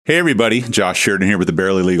Hey, everybody. Josh Sheridan here with the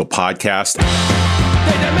Barely Legal Podcast. They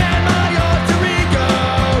demand my alter ego,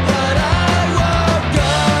 but I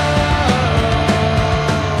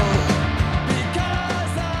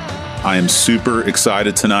won't go. I am super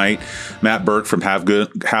excited tonight. Matt Burke from Have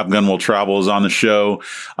Gun Will Travel is on the show.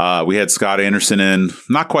 We had Scott Anderson in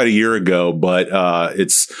not quite a year ago, but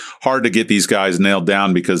it's hard to get these guys nailed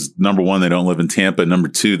down because, number one, they don't live in Tampa. Number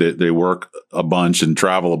two, they work a bunch and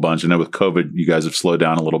travel a bunch. I know with COVID, you guys have slowed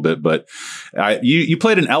down a little bit, but you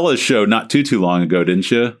played an Ella's show not too long ago,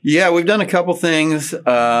 didn't you? Yeah, we've done a couple things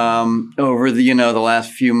over the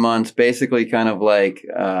last few months. Basically, kind of like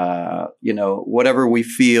whatever we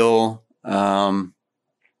feel.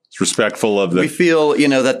 It's respectful of we feel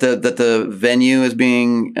that the venue is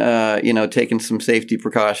being taking some safety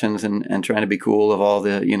precautions and trying to be cool of all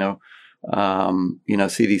the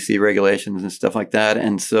CDC regulations and stuff like that.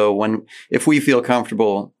 And so if we feel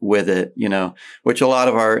comfortable with it, which a lot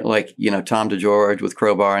of our Tom DeGeorge with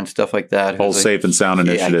Crowbar and stuff like that, whole safe and sound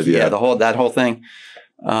initiative, that whole thing.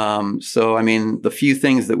 So I mean, the few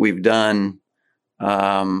things that we've done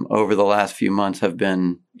over the last few months have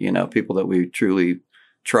been people that we truly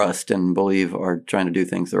trust and believe are trying to do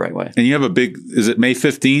things the right way. And you have is it May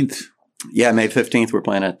 15th? Yeah, May 15th, we're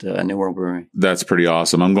playing at New World Brewery. That's pretty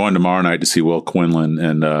awesome. I'm going tomorrow night to see Will Quinlan,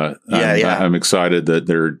 and I'm excited that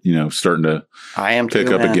they're starting to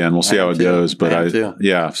pick up again. We'll see how it goes. But so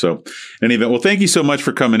in any event, well, thank you so much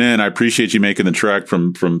for coming in. I appreciate you making the trek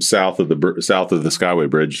from south of the Skyway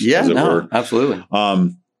Bridge. Yeah, absolutely.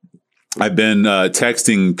 I've been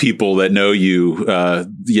texting people that know you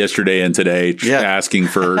yesterday and today, asking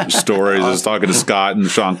for stories. I was talking to Scott and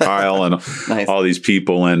Sean Kyle and all these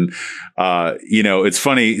people. And, it's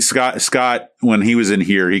funny. Scott, when he was in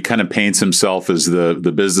here, he kind of paints himself as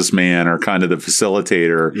the businessman or kind of the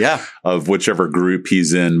facilitator of whichever group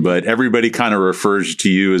he's in. But everybody kind of refers to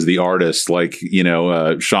you as the artist. Like,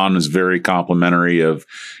 Sean was very complimentary of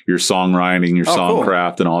your songwriting, your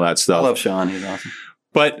songcraft, and all that stuff. I love Sean. He's awesome.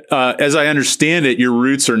 But as I understand it, your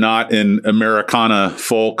roots are not in Americana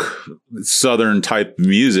folk, Southern type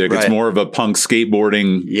music. Right. It's more of a punk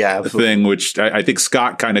skateboarding thing, which I think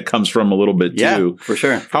Scott kind of comes from a little bit too. For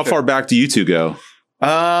sure. How far back do you two go?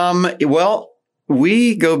 Well,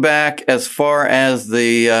 we go back as far as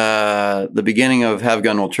the beginning of Have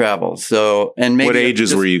Gun Will Travel. So, and maybe what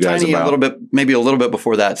ages were you guys about? Maybe a little bit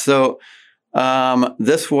before that. So.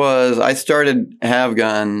 I started Have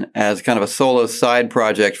Gun as kind of a solo side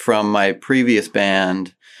project from my previous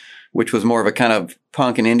band, which was more of a kind of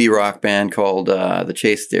punk and indie rock band called The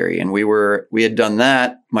Chase Theory. And we had done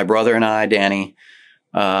that, my brother and I, Danny,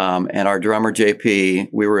 and our drummer JP.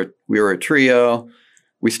 We were a trio.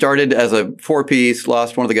 We started as a 4-piece,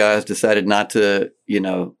 lost one of the guys, decided not to,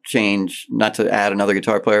 change, not to add another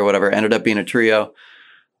guitar player or whatever, ended up being a trio.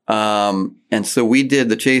 And so we did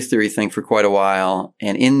the Chase Theory thing for quite a while.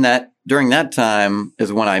 And during that time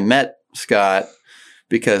is when I met Scott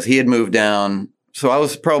because he had moved down. So I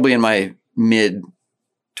was probably in my mid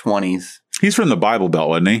 20s. He's from the Bible Belt,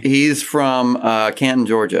 wasn't he? He's from, Canton,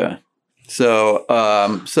 Georgia. So, a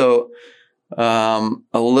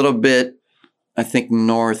little bit, I think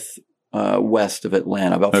north, west of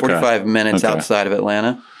Atlanta, about 45 minutes outside of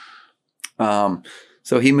Atlanta.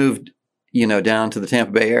 So he moved down to the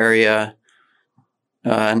Tampa Bay area,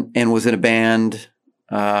 and was in a band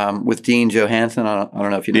with Dean Johansson. I don't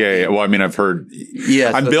know if you know. Yeah. Well, I mean, I've heard.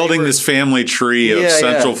 Yeah, I'm building this family tree of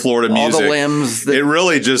Central Florida music. All the limbs. It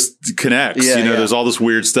really just connects. There's all this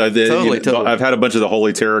weird stuff. Totally. I've had a bunch of the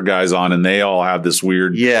Holy Terror guys on, and they all have this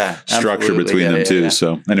weird structure between them too.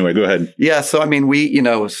 So anyway, go ahead. Yeah. So I mean, we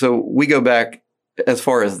go back as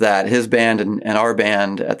far as that. His band and our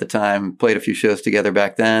band at the time played a few shows together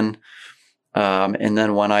back then. And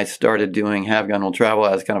then when I started doing Have Gun Will Travel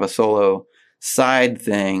as kind of a solo side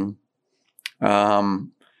thing,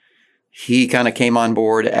 he kind of came on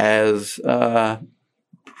board as, guitar.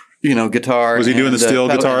 Was he doing the steel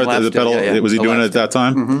guitar, the pedal? Was he doing it at that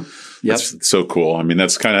time? Mm-hmm. Yep. That's so cool. I mean,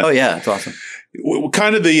 that's kind of... Oh, yeah. It's awesome.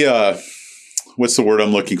 Kind of the... what's the word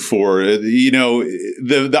I'm looking for?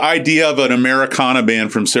 The idea of an Americana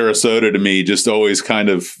band from Sarasota to me just always kind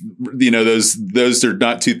of, those are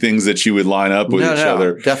not two things that you would line up with each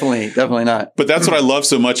other. Definitely not. But that's what I love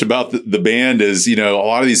so much about the band is, a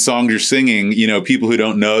lot of these songs you're singing, people who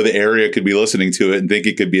don't know the area could be listening to it and think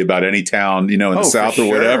it could be about any town, in the South or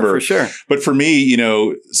whatever. For sure. But for me,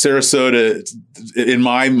 Sarasota, in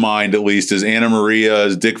my mind at least, is Anna Maria,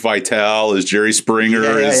 is Dick Vitale, is Jerry Springer,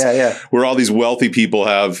 where all these wealthy people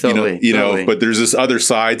have, totally. But there's this other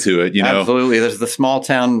side to it, Absolutely. There's the small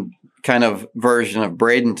town kind of version of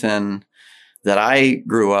Bradenton that I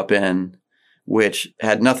grew up in, which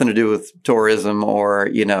had nothing to do with tourism or,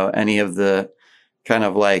 any of the kind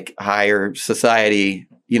of like higher society.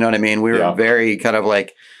 You know what I mean? We were very kind of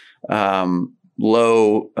like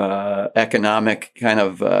low economic kind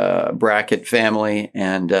of bracket family,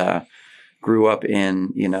 and grew up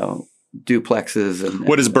in, duplexes and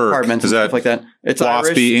what is Burke? Apartments and stuff like that. It's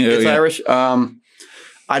Irish. It's Irish.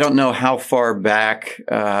 I don't know how far back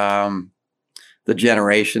the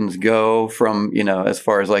generations go from, as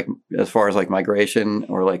far as like migration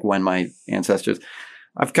or like when my ancestors.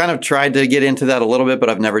 I've kind of tried to get into that a little bit, but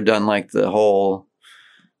I've never done like the whole,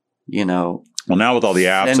 Well, now with all the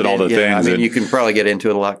apps and all the things, you can probably get into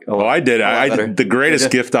it a lot. I did. The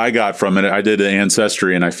greatest gift I got from it, I did an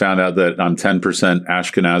ancestry, and I found out that I'm 10%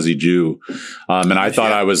 Ashkenazi Jew, and I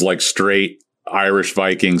thought I was like straight Irish,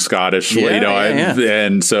 Viking, Scottish,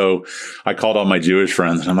 and so I called all my Jewish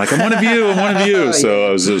friends, and I'm like, I'm one of you. I'm one of you. So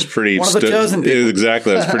I was pretty stoked.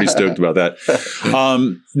 Exactly. I was pretty stoked about that.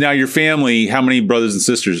 Now, your family, how many brothers and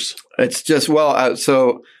sisters? It's just,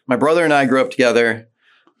 so my brother and I grew up together.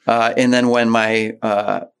 And then when my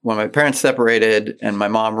parents separated and my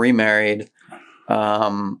mom remarried,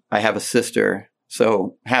 I have a sister,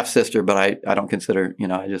 so half sister, but I don't consider,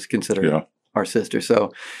 I just consider our sister.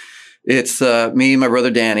 So it's me, my brother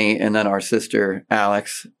Danny, and then our sister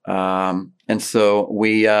Alex. And so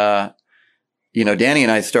we, Danny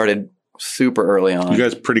and I started super early on. You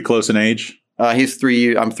guys pretty close in age? He's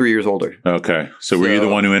 3 I'm 3 years older. Okay. So were you the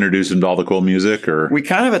one who introduced him to all the cool music, or? We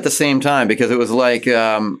kind of at the same time, because it was like,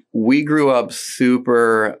 we grew up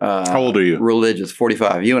super, how old are you? Religious,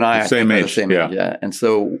 45. You and I same age. Age. Yeah. And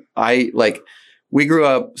so we grew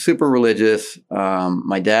up super religious.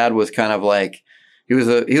 My dad was kind of like, he was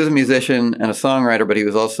a musician and a songwriter, but he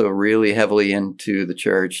was also really heavily into the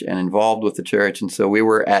church and involved with the church. And so we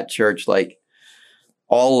were at church, like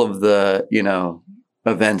all of the,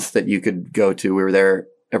 events that you could go to. We were there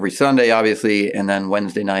every Sunday, obviously, and then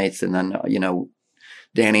Wednesday nights. And then,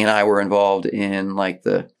 Danny and I were involved in like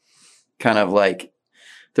the kind of like,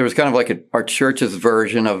 there was kind of like our church's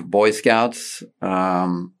version of Boy Scouts.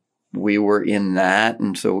 We were in that.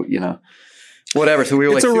 And so, whatever. So we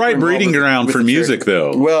were it's a right breeding ground for music,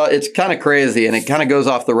 though. Well, it's kind of crazy, and it kind of goes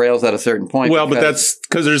off the rails at a certain point. Well, but that's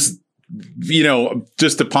because there's,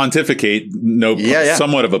 just to pontificate,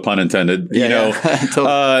 somewhat of a pun intended,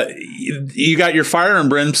 totally. You got your fire and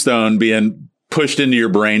brimstone being pushed into your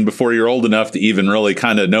brain before you're old enough to even really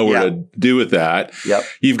kind of know what to do with that. Yep.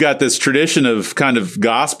 You've got this tradition of kind of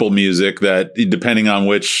gospel music that, depending on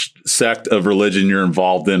which sect of religion you're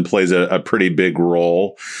involved in, plays a pretty big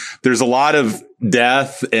role. There's a lot of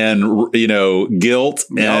death and, guilt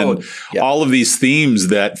and all of these themes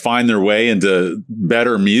that find their way into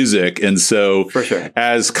better music. And so for sure,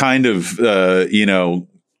 as kind of,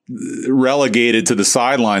 relegated to the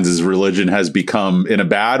sidelines as religion has become in a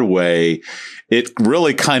bad way, it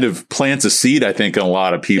really kind of plants a seed, I think, in a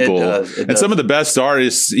lot of people. It does. Some of the best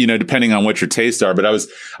artists, depending on what your tastes are. But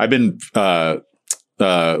I've been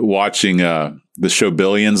watching the show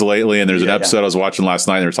Billions lately, and there's an episode I was watching last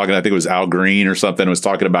night. And they were talking, I think it was Al Green or something, was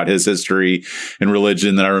talking about his history in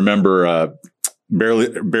religion. And I remember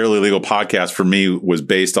Barely Legal podcast for me was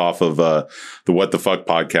based off of the What the Fuck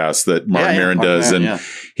podcast that Martin Maron does. And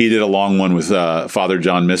he did a long one with Father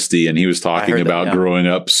John Misty, and he was talking about growing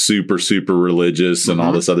up super, super religious and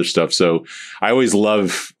all this other stuff. So I always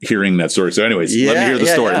love hearing that story. So anyways, let me hear the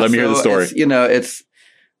story. Let me hear the story.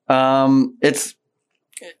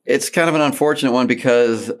 It's kind of an unfortunate one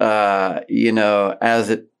because, as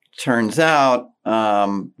it turns out,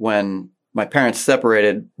 when my parents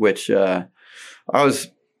separated, which I was,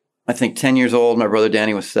 I think, 10 years old. My brother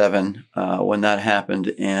Danny was 7 when that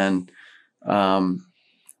happened. And all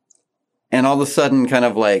of a sudden, kind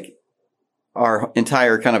of like our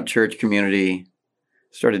entire kind of church community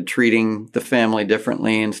started treating the family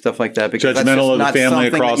differently and stuff like that. Because judgmental of the family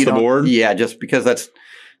across the board? Yeah, just because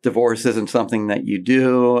divorce isn't something that you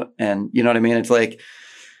do. And you know what I mean? It's like,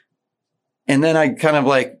 and then I kind of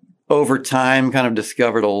like over time kind of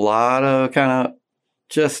discovered a lot of kind of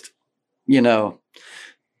just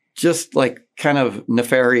like kind of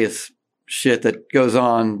nefarious shit that goes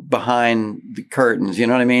on behind the curtains, you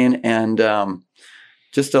know what I mean? And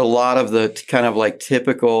just a lot of the kind of like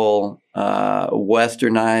typical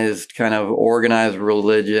westernized kind of organized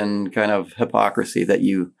religion kind of hypocrisy that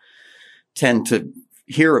you tend to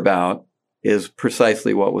hear about is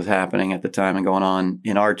precisely what was happening at the time and going on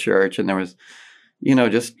in our church. And there was,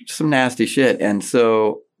 just some nasty shit. And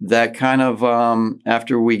so that kind of,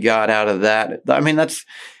 after we got out of that, I mean, that's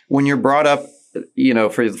when you're brought up,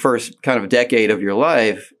 for the first kind of decade of your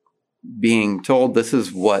life, being told this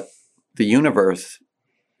is what the universe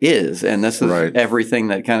is. And this is everything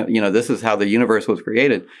that kind of, you know, this is how the universe was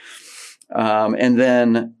created. And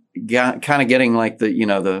then kind of getting like the, you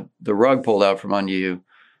know, the rug pulled out from under you,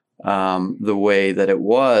 the way that it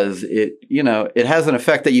was, it, you know, it has an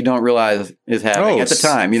effect that you don't realize is happening at the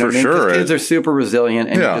time. You know what I mean? Sure. Kids are super resilient,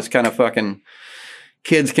 and you just kind of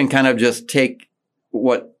kids can kind of just take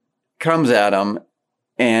what comes at them,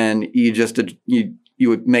 and you just, you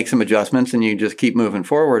would make some adjustments and you just keep moving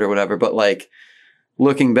forward or whatever. But like,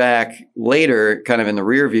 looking back later, kind of in the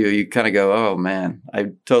rear view, you kind of go, "Oh man,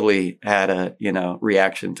 I totally had a, you know,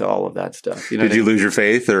 reaction to all of that stuff." You know, did you lose your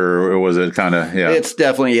faith, or was it kind of, It's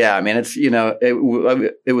definitely, I mean, it's, you know,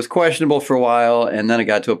 it was questionable for a while, and then it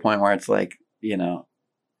got to a point where it's like, you know,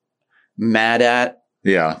 mad at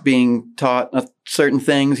being taught certain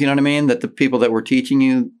things. You know what I mean? That the people that were teaching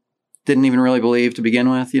you didn't even really believe to begin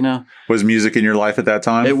with, you know. Was music in your life at that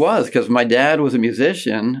time? It was, because my dad was a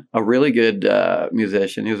musician, a really good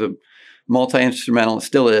musician. He was a multi-instrumentalist,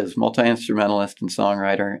 still is, multi-instrumentalist and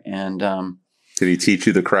songwriter. And did he teach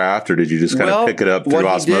you the craft, or did you just kind of pick it up through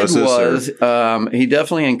osmosis? He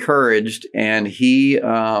definitely encouraged, and he,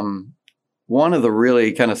 one of the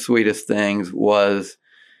really kind of sweetest things was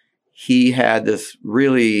he had this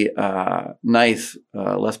really nice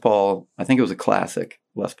Les Paul, I think it was a classic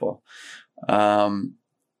Les Paul,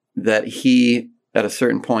 that he at a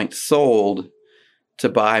certain point sold to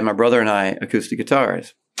buy my brother and I acoustic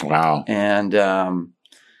guitars. Wow. And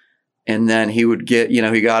then he would get, you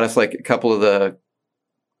know, he got us like a couple of the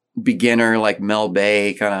beginner, like Mel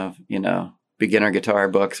Bay kind of, you know, beginner guitar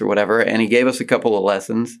books or whatever. And he gave us a couple of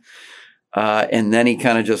lessons. And then he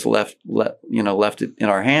kind of just left it in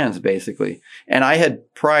our hands, basically. And I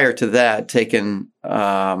had, prior to that, taken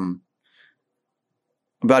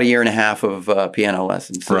about a year and a half of piano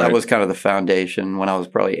lessons. So that was kind of the foundation when I was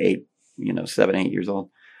probably 7, 8 years old.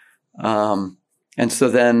 And so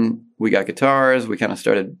then we got guitars. We kind of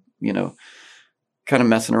started, you know, kind of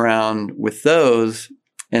messing around with those.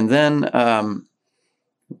 And then kind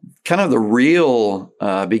of the real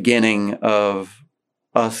beginning of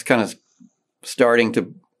us kind of starting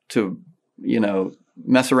to, you know,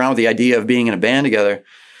 mess around with the idea of being in a band together.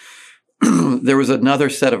 There was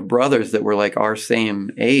another set of brothers that were like our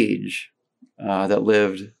same age that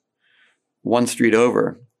lived one street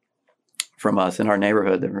over from us in our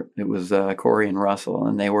neighborhood. It was Corey and Russell,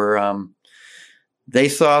 and they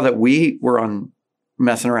saw that we were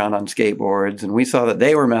messing around on skateboards, and we saw that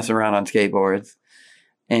they were messing around on skateboards.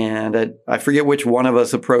 And I forget which one of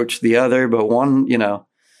us approached the other, but one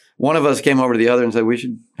of us came over to the other and said we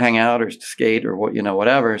should hang out or skate or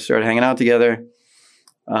whatever. Started hanging out together.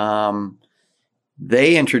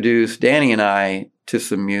 They introduced Danny and I to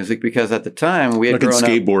some music because at the time we had grown up.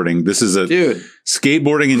 Skateboarding. This is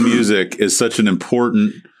skateboarding and music is such an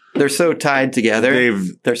important. They're so tied together.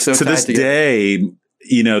 They're so to tied this together. day.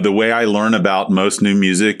 You know, the way I learn about most new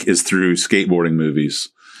music is through skateboarding movies.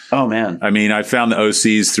 Oh man! I mean, I found the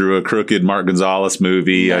OCs through a crooked Mark Gonzalez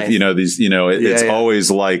movie. Nice. It's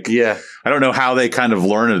always like, I don't know how they kind of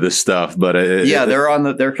learn of this stuff, but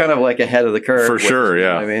they're kind of like ahead of the curve for sure. You know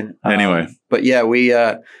yeah. what I mean, Anyway, but yeah,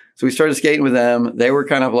 so we started skating with them. They were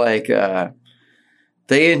kind of like,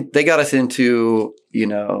 they got us into, you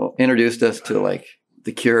know, introduced us to like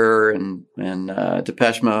The Cure and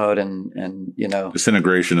Depeche Mode and you know,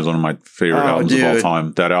 Disintegration is one of my favorite albums of all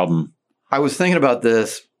time. That album. I was thinking about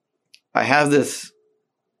this. I have this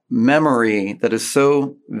memory that is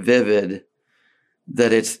so vivid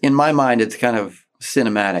that it's in my mind, it's kind of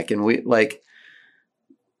cinematic. And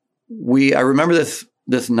I remember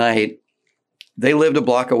this night, they lived a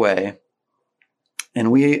block away,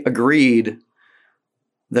 and we agreed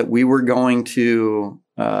that we were going to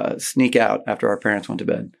sneak out after our parents went to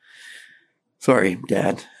bed. Sorry,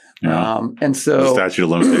 Dad. Yeah. And so the statute of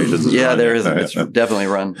limitations is run. There is. It's definitely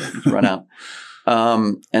run out.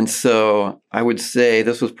 And so I would say I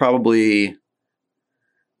was probably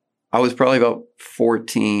about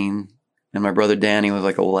 14, and my brother Danny was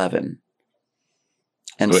like 11.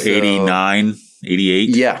 And so 89,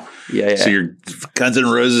 88? Yeah. So your Guns N'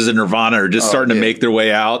 Roses and Nirvana are just starting to make their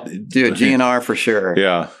way out. Dude, GNR for sure.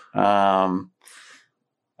 Yeah.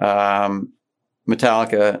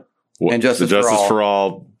 Metallica and Justice for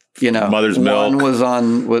All. You know, Mother's Milk. One was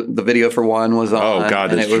on, the video for One was on. Oh,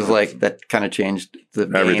 God. And it was like, that kind of changed the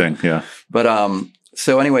game. Everything, yeah. But,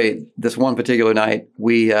 so anyway, this one particular night,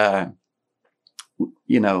 we,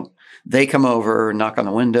 you know, they come over, knock on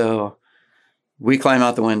the window. We climb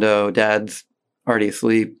out the window. Dad's already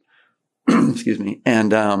asleep. Excuse me.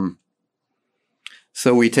 And,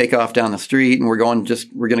 so we take off down the street, and we're going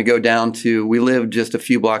to go down to, we lived just a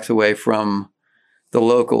few blocks away from the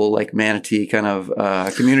local like Manatee kind of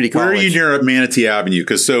community college. Where are you near Manatee Avenue?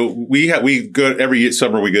 Because we go every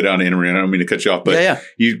summer. We go down to Emory. I don't mean to cut you off, but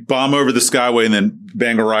you bomb over the Skyway and then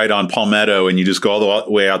bang a ride on Palmetto, and you just go all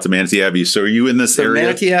the way out to Manatee Avenue. So are you in this area?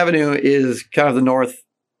 Manatee Avenue is kind of the north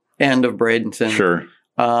end of Bradenton. Sure.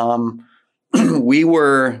 We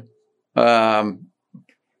were kind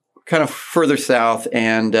of further south,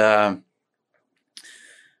 and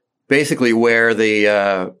basically where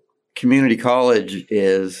the community college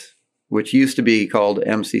is, which used to be called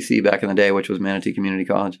MCC back in the day, which was Manatee Community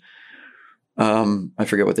College. I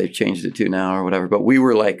forget what they've changed it to now or whatever, but we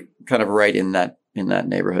were like kind of right in that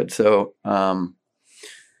neighborhood. So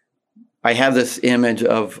I have this image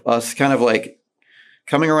of us kind of like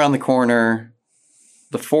coming around the corner,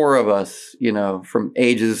 the four of us, you know, from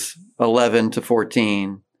ages 11 to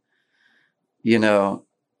 14, you know,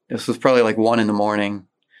 this was probably like 1 a.m.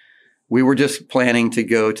 We were just planning to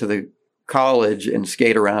go to the college and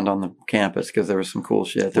skate around on the campus because there was some cool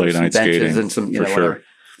shit. There were some benches skating, and some, you know, whatever.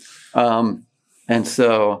 Sure. And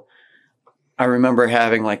so I remember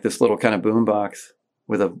having like this little kind of boombox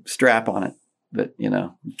with a strap on it that, you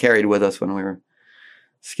know, carried with us when we were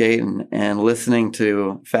skating and listening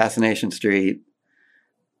to Fascination Street.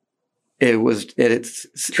 It's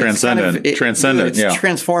transcendent. It's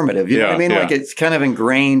transformative. You know what I mean? Yeah. Like it's kind of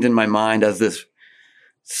ingrained in my mind as this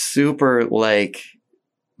super like,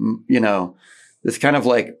 you know, this kind of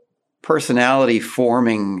like personality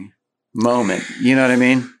forming moment. You know what I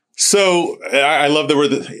mean? So I love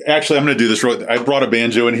that actually, I'm going to do this. I brought a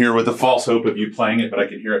banjo in here with the false hope of you playing it, but I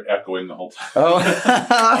can hear it echoing the whole time. Oh,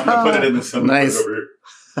 I'm going to put it in the cymbal nice. Over here.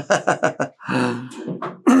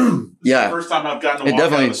 Yeah. It's the first time I've gotten to walk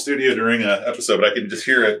out of the studio during an episode, but I can just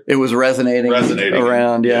hear it. It was resonating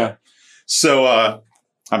around. Yeah. So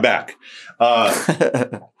I'm back.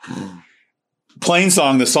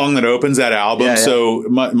 Plainsong, the song that opens that album. Yeah. So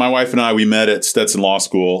my wife and I, we met at Stetson Law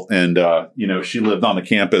School, and you know, she lived on the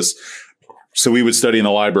campus. So we would study in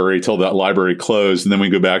the library till that library closed, and then we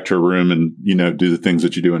go back to her room and, you know, do the things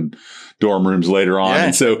that you do in dorm rooms later on. Yeah.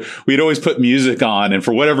 And so we'd always put music on, and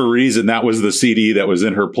for whatever reason, that was the CD that was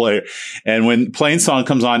in her player. And when Plainsong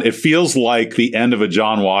comes on, it feels like the end of a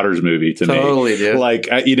John Waters movie to me. Totally, dude. Like,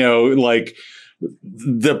 you know, like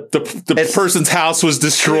the person's house was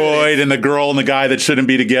destroyed, and the girl and the guy that shouldn't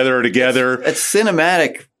be together are together. It's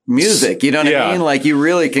cinematic music. You know what I mean? Like, you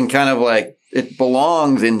really can kind of like, it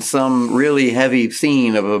belongs in some really heavy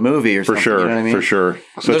scene of a movie or something. For sure. You know what I mean? For sure.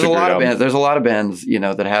 There's a lot of bands. There's a lot of bands, you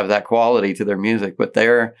know, that have that quality to their music, but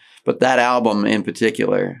that album in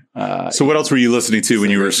particular. So what else were you listening to when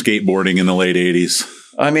you were skateboarding in the late 80s?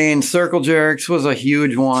 I mean, Circle Jerks was a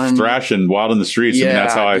huge one. Thrashing Wild in the Streets. Yeah, and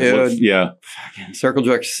that's how I lived. Yeah. Circle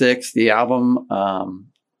Jerks 6, the album I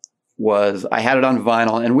had it on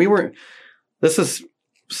vinyl, and this is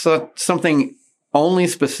something only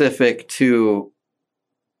specific to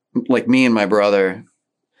like me and my brother,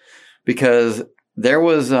 because there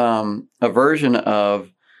was a version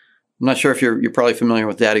of, I'm not sure if you're probably familiar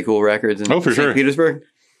with Daddy Cool Records in St. Petersburg.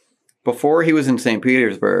 Before he was in St.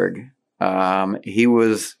 Petersburg, he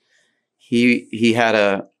had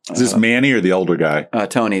a. Is this Manny or the older guy?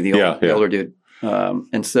 Tony, the older dude.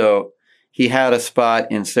 And so he had a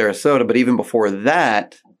spot in Sarasota, but even before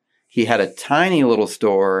that, he had a tiny little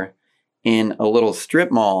store in a little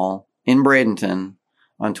strip mall in Bradenton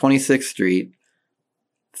on 26th Street,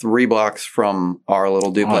 3 blocks from our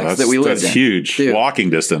little duplex that we lived in. That's huge. Dude,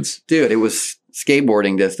 walking distance. Dude, it was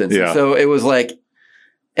skateboarding distance. Yeah. So it was like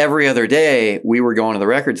every other day we were going to the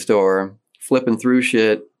record store, flipping through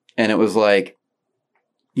shit. And it was like,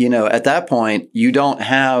 you know, at that point, you don't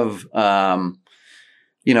have,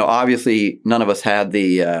 you know, obviously none of us had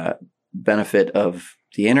the benefit of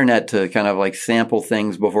the internet to kind of like sample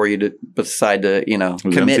things before you decide to, you know,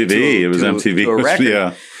 commit MTV. It was MTV. To a record.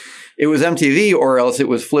 Yeah. It was MTV, or else it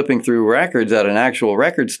was flipping through records at an actual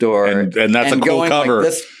record store. And that's a cool cover. Like,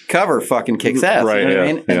 this cover fucking kicks ass. Right. You know what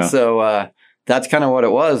I mean? Yeah. And so that's kind of what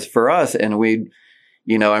it was for us. And we,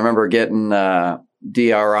 you know, I remember getting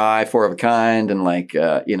DRI, 4 of a Kind, and like,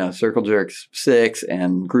 you know, Circle Jerks 6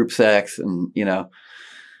 and Group Sex, and, you know,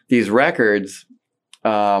 these records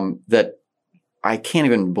that I can't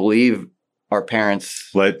even believe our parents.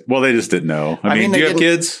 Well, they just didn't know. I mean do you have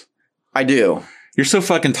kids? I do. you're so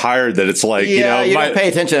fucking tired that it's like, you don't pay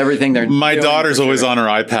attention to everything they're my doing. daughter's always on her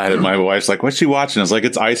iPad, and my wife's like, what's she watching? I was like,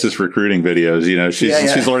 it's ISIS recruiting videos.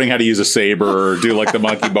 She's learning how to use a saber or do like the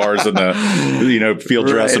monkey bars and the, field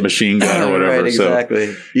dress a machine gun or whatever. Right,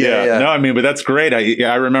 exactly. So, no, I mean, but that's great.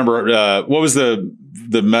 I remember, what was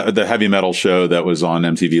the heavy metal show that was on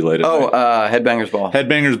MTV late at night? Headbangers Ball.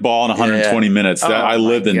 Headbangers Ball in 120 minutes. I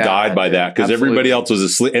lived and died by that because everybody else was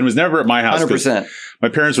asleep, and it was never at my house. 100%. My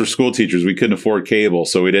parents were school teachers. We couldn't afford cable,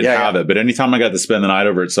 so we didn't have it. But anytime I got to spend the night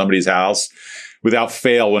over at somebody's house, without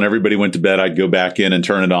fail, when everybody went to bed, I'd go back in and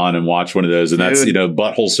turn it on and watch one of those. And that's,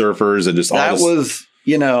 Butthole Surfers and just all this.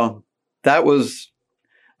 That was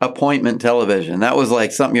appointment television. That was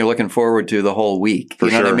like something you're looking forward to the whole week. You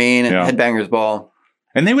know what I mean? Yeah. Headbangers Ball.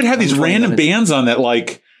 And they would have these random bands on that,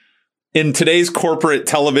 like in today's corporate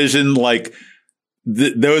television, like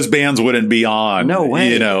those bands wouldn't be on. No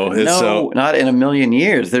way. Not in a million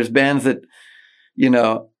years. There's bands that,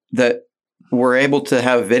 that were able to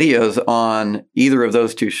have videos on either of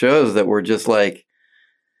those two shows that were just like,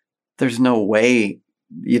 there's no way,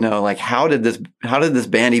 like how did this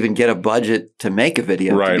band even get a budget to make a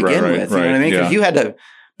video to begin with? You know what I mean? Because you had to,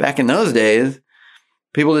 back in those days,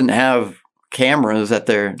 people didn't have cameras at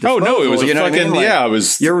their disposal. Oh no, it was a fucking, it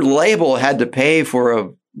was. Your label had to pay for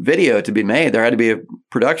a video to be made. There had to be a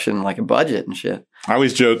production, like a budget and shit. I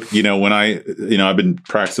always joke, when I've been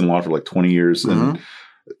practicing law for like 20 years and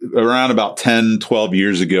around about 10, 12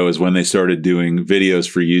 years ago is when they started doing videos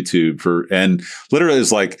for YouTube and literally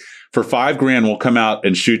it's like, for $5,000, we'll come out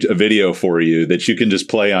and shoot a video for you that you can just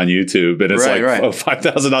play on YouTube. And it's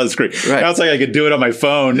 $5,000 great. Right. Now it's like I could do it on my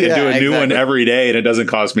phone and do a new one every day and it doesn't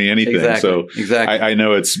cost me anything. Exactly. I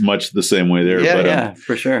know it's much the same way there. Yeah,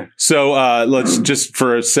 for sure. So let's just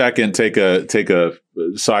for a second take a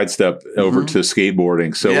sidestep over to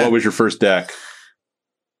skateboarding. So what was your first deck?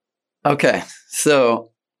 Okay.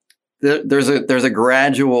 So there's a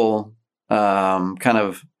gradual kind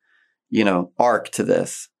of arc to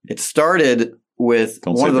this. It started with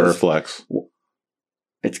Don't say Veriflex.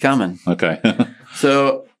 It's coming. Okay.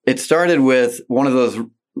 So it started with one of those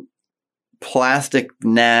plastic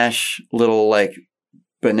Nash little like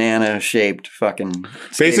banana shaped fucking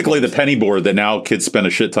basically the penny board that now kids spend a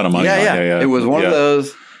shit ton of money on. Yeah. It was one of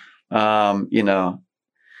those,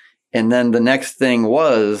 and then the next thing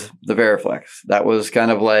was the Veriflex. That was kind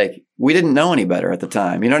of like, we didn't know any better at the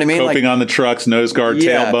time. You know what I mean? Coping on the trucks, nose guard,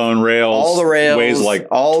 tailbone, rails. All the rails. Weighs like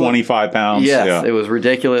 25 pounds. Yes, it was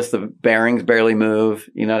ridiculous. The bearings barely move.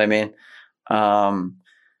 You know what I mean?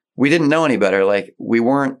 We didn't know any better. Like, we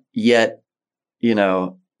weren't yet,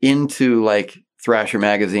 into like Thrasher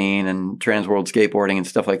Magazine and Transworld Skateboarding and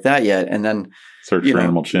stuff like that yet. And then Search for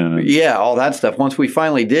Animal Chin. All that stuff. Once we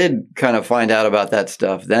finally did kind of find out about that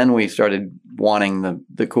stuff, then we started wanting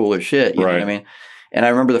the cooler shit. You know what I mean? And I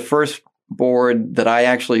remember the first board that I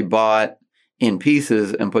actually bought in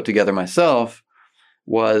pieces and put together myself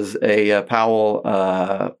was a Powell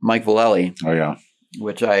Mike Vallely. Oh, yeah.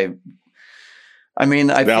 Which I feel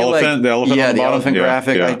like the elephant the elephant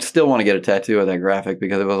graphic. I still want to get a tattoo of that graphic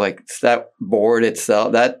because it was like that board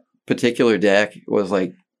itself, that particular deck was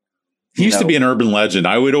like, he used to be an urban legend.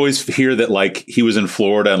 I would always hear that like he was in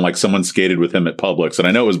Florida and like someone skated with him at Publix. And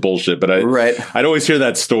I know it was bullshit, but I'd always hear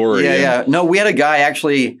that story. Yeah. No, we had a guy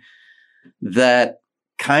actually that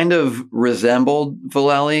kind of resembled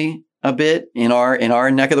Vallely a bit in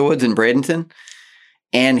our neck of the woods in Bradenton.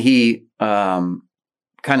 And he kind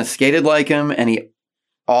of skated like him and he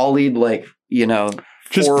ollied like,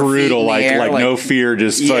 just brutal, like no fear,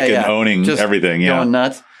 just fucking owning just everything. Yeah. Going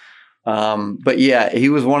nuts. But he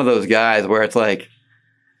was one of those guys where it's like,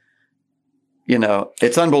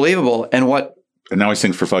 it's unbelievable. And now he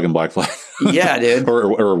sings for fucking Black Flag. Yeah, dude.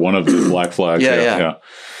 or one of the Black Flags. Yeah.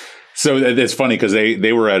 So it's funny because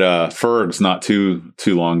they were at Ferg's not too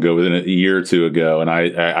long ago, within a year or two ago, and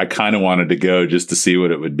I kind of wanted to go just to see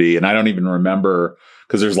what it would be, and I don't even remember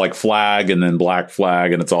because there's like Flag and then Black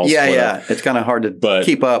Flag, and it's all split up. It's kind of hard to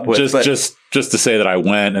keep up with. Just to say that I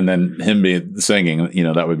went, and then him singing,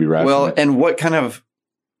 that would be rad. Well, and what kind of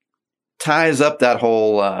ties up that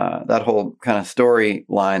whole kind of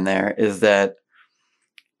storyline there is that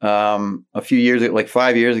a few years ago, like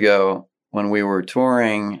 5 years ago, when we were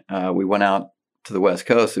touring, we went out to the West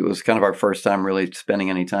Coast. It was kind of our first time really spending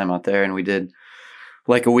any time out there, and we did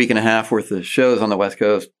like a week and a half worth of shows on the West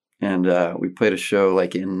Coast. And we played a show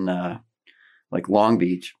like in like Long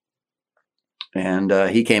Beach, and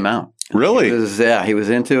he came out. Really? He was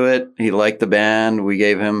into it. He liked the band. We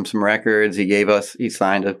gave him some records. He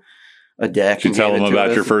signed a deck. You tell him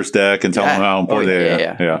about your first deck and tell him how important they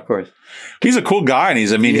are. Yeah, of course. He's a cool guy, and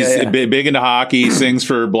he's big into hockey. He sings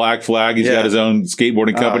for Black Flag. He's got his own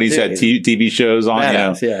skateboarding company. He's had TV shows on.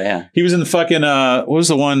 Yeah. He was in the fucking what was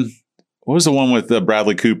the one with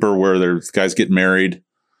Bradley Cooper where the guys get married?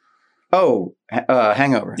 Oh,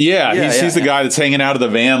 Hangover. Yeah, he's the guy that's hanging out of the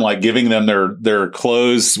van, like giving them their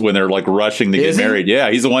clothes when they're like rushing to get married. Yeah,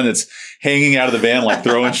 he's the one that's hanging out of the van, like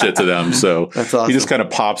throwing shit to them. So that's awesome. He just kind of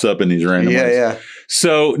pops up in these random ways. Yeah.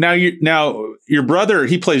 So now your brother,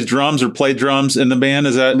 he plays drums or played drums in the band.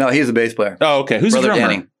 Is that? No, he's a bass player. Oh, okay. Who's the drummer?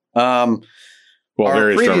 Danny. Our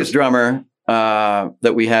previous drummer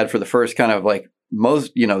that we had for the first kind of like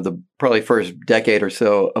most, the probably first decade or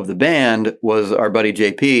so of the band was our buddy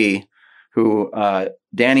JP, who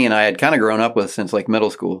Danny and I had kind of grown up with since like middle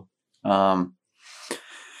school. And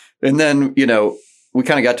then, we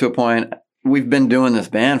kind of got to a point. We've been doing this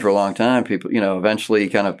band for a long time. People, eventually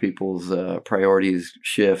kind of people's priorities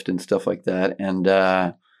shift and stuff like that. And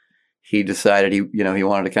he decided he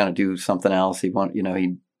wanted to kind of do something else. He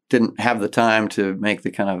didn't have the time to make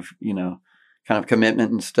the kind of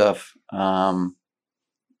commitment and stuff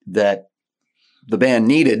that the band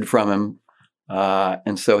needed from him.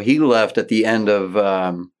 And so he left at the end of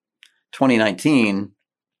 2019.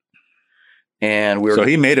 And so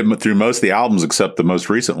he made it through most of the albums except the most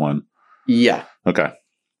recent one. Yeah. Okay.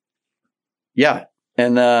 Yeah.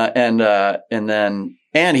 And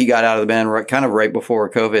he got out of the band right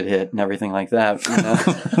before COVID hit and everything like that.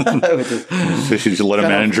 You should let him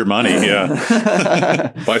manage your money.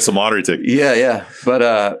 Yeah. Buy some lottery tickets. Yeah.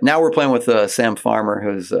 But now we're playing with Sam Farmer,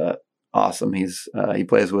 who's awesome. He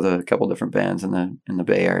plays with a couple different bands in the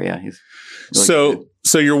Bay Area. He's really good.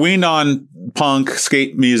 So you're weaned on punk,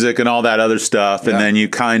 skate music, and all that other stuff, and then you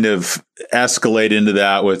kind of escalate into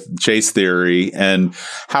that with Chase Theory. And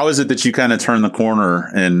how is it that you kind of turn the corner?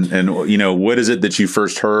 And what is it that you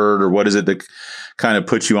first heard, or what is it that kind of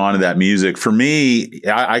put you onto that music? For me,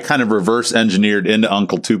 I kind of reverse engineered into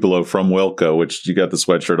Uncle Tupelo from Wilco, which you got the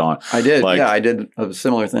sweatshirt on. I did. I did a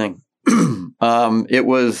similar thing. It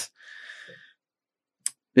was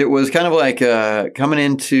kind of like coming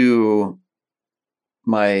into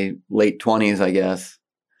my late 20s, I guess,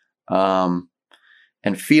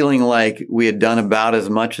 and feeling like we had done about as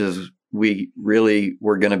much as we really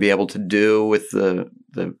were going to be able to do with the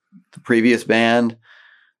previous band.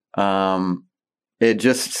 It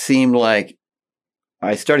just seemed like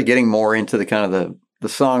I started getting more into the kind of the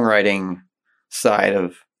songwriting side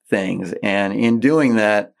of things, and in doing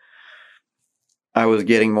that, I was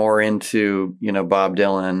getting more into, Bob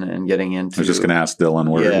Dylan and getting into. I was just going to ask Dylan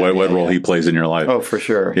what role he plays in your life. Oh, for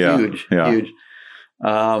sure. Yeah. Huge.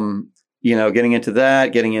 Getting into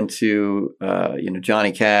that, getting into,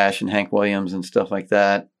 Johnny Cash and Hank Williams and stuff like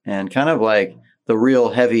that. And kind of like the real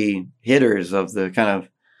heavy hitters of the kind of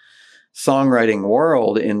songwriting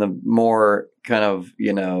world in the more kind of,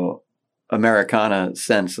 Americana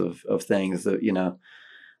sense of things that,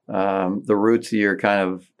 the roots of your kind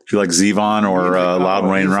of. Do you like Zevon or Loud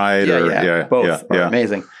Wainwright? Both are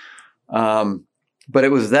amazing. But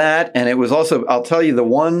it was that, and it was also, I'll tell you, the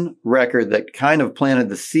one record that kind of planted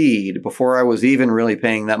the seed before I was even really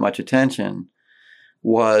paying that much attention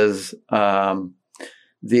was the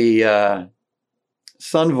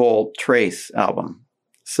Sunvolt Trace album.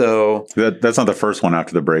 So that's not the first one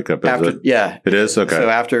after the breakup, is it? Yeah. It is? Okay. So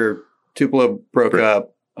after Tupelo broke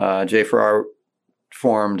up, Jay Farrar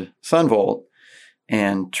formed Sunvolt.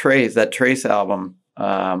 And that Trace album,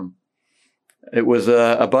 it was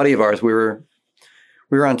a buddy of ours. We were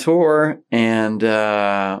on tour, and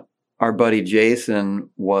our buddy Jason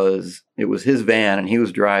it was his van, and he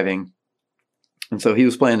was driving, and so he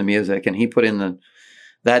was playing the music, and he put in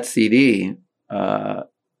that CD, and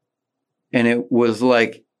it was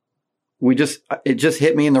like it just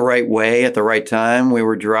hit me in the right way at the right time. We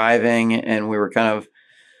were driving, and we were kind of,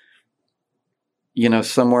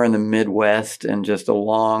 somewhere in the Midwest, and just a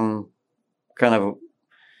long kind of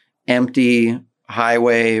empty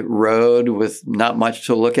highway road with not much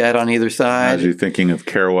to look at on either side. As you're thinking of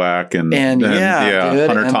Kerouac and dude,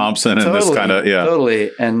 Hunter Thompson and this kind of,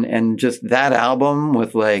 Totally. And just that album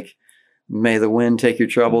with like, May the Wind Take Your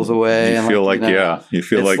Troubles Away. You feel like you're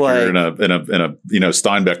in a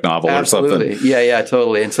Steinbeck novel absolutely. Or something. Yeah,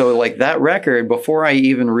 totally. And so like that record, before I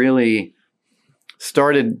even really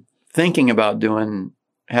started thinking about doing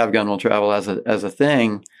Have Gun Will Travel as a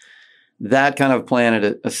thing, that kind of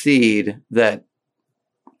planted a seed that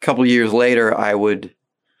a couple of years later I would,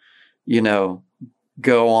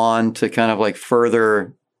 go on to kind of like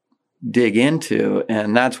further dig into.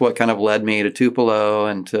 And that's what kind of led me to Tupelo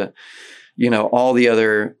and to, all the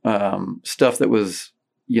other stuff that was,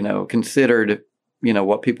 considered,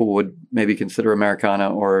 what people would maybe consider Americana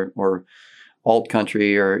or alt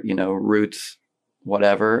country or, roots,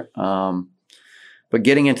 whatever. But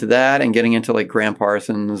getting into that and getting into like Graham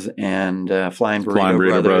Parsons and Flying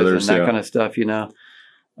Burrito Brothers and that kind of stuff,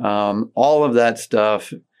 all of that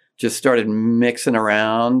stuff just started mixing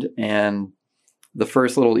around. And the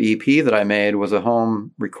first little EP that I made was a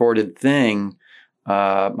home recorded thing.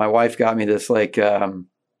 My wife got me this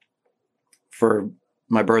for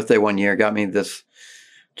my birthday one year, got me this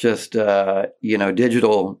just,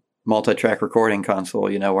 digital multi-track recording console,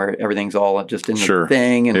 where everything's all just in the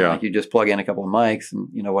thing. And like, you just plug in a couple of mics and,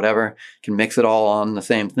 whatever, you can mix it all on the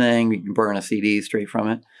same thing. You can burn a CD straight from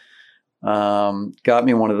it. Got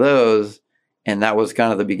me one of those. And that was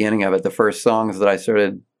kind of the beginning of it. The first songs that I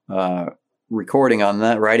started, recording on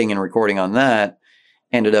that, writing and recording on that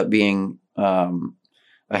ended up being, a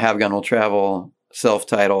Have Gun Will Travel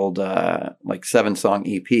self-titled, 7-song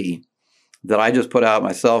EP that I just put out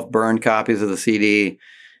myself, burned copies of the CD,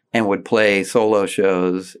 and would play solo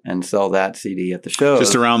shows and sell that CD at the shows.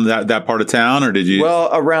 Just around that part of town, or did you? Well,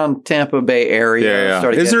 around Tampa Bay area. Yeah.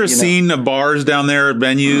 Is there a scene of bars down there,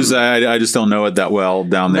 venues? I just don't know it that well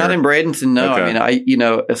down there. Not in Bradenton, no. Okay. I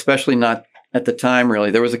mean, especially not at the time,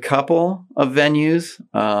 really. There was a couple of venues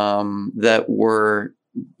that were,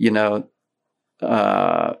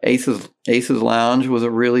 Aces Lounge was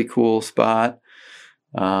a really cool spot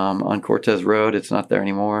on Cortez Road. It's not there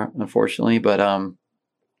anymore, unfortunately, but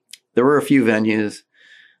there were a few venues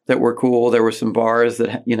that were cool. There were some bars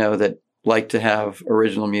that, that like to have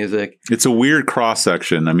original music. It's a weird cross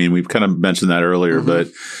section. I mean, we've kind of mentioned that earlier, but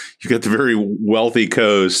you got the very wealthy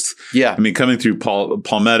coast. Yeah. I mean, coming through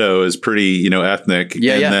Palmetto is pretty, ethnic.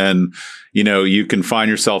 Yeah, and then, you can find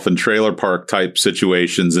yourself in trailer park type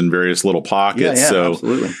situations in various little pockets. Yeah, so,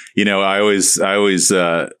 absolutely. I always,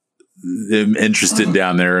 am interested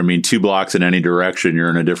down there. I mean, 2 blocks in any direction, you're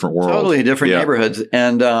in a different world. Totally different neighborhoods.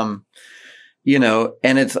 And, and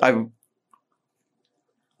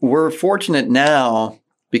we're fortunate now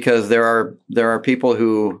because there are people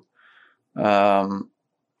who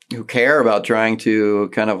care about trying to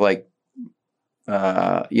kind of like,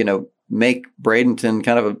 make Bradenton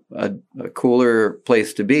kind of a cooler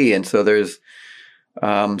place to be. And so there's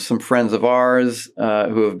some friends of ours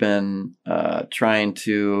who have been trying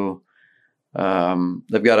to,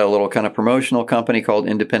 they've got a little kind of promotional company called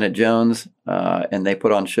Independent Jones, and they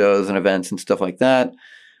put on shows and events and stuff like that,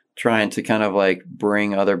 trying to kind of like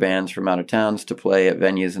bring other bands from out of towns to play at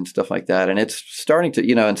venues and stuff like that. And it's starting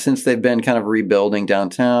to, and since they've been kind of rebuilding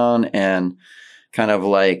downtown and kind of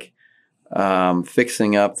like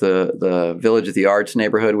fixing up the Village of the Arts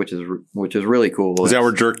neighborhood, which is really cool. Is that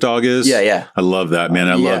where Jerk Dog is? Yeah. I love that, man.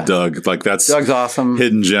 I love Doug. Like Doug's awesome.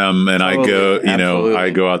 Hidden gem. And totally.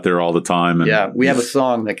 I go out there all the time. And we have a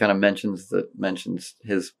song that kind of mentions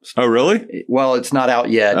his story. Oh, really? Well, it's not out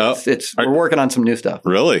yet. We're working on some new stuff.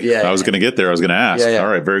 Really? Yeah. I was going to get there. I was going to ask. Yeah. All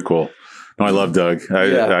right. Very cool. No, I love Doug.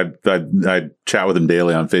 I chat with him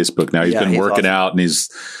daily on Facebook now. He's been working out, and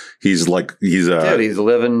he's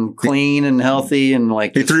living clean and healthy, and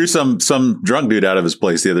like he threw some drunk dude out of his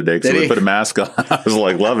place the other day because he put a mask on. I was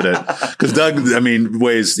like loving it because Doug,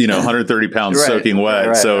 weighs 130 pounds soaking wet.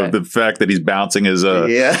 Right. The fact that he's bouncing his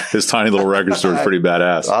tiny little record store is pretty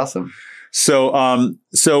badass. Awesome. So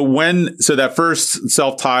that first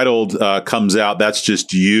self-titled comes out, that's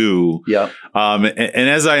just you. Yeah. And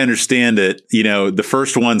as I understand it, the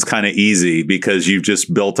first one's kind of easy because you've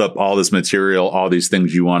just built up all this material, all these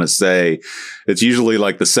things you want to say. It's usually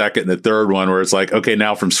like the second and the third one where it's like, okay,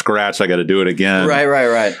 now from scratch, I got to do it again.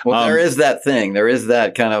 Right. Well, there is that thing. There is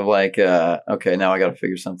that kind of like, okay, now I got to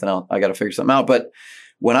figure something out. But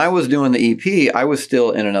when I was doing the EP, I was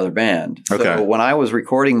still in another band. So when I was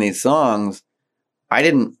recording these songs, I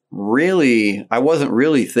wasn't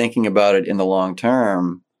really thinking about it in the long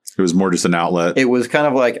term. It was more just an outlet. It was kind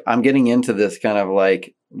of like, I'm getting into this kind of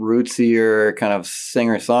like rootsier kind of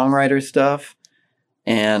singer-songwriter stuff.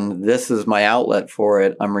 And this is my outlet for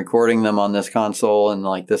it. I'm recording them on this console, and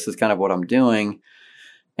like, this is kind of what I'm doing.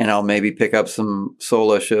 And I'll maybe pick up some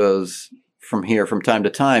solo shows from here from time to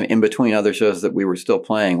time in between other shows that we were still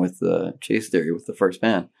playing with the Chase Theory, with the first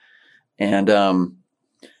band. And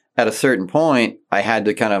at a certain point, I had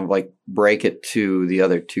to kind of like break it to the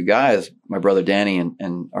other two guys, my brother Danny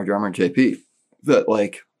and our drummer JP, that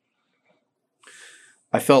like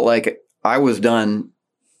I felt like I was done.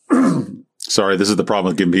 Sorry, this is the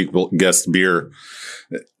problem with giving people guests beer.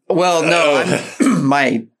 Well, no,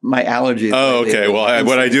 my allergies. Oh, okay. Well,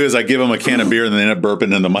 what I do is I give them a can of beer and they end up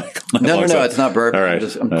burping in the mic. No, it's not burping. All right.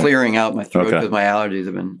 I'm clearing out my throat because my allergies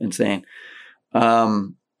have been insane.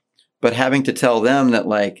 but having to tell them that,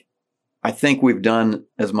 like, I think we've done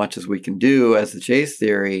as much as we can do as the Chase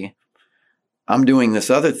Theory. I'm doing this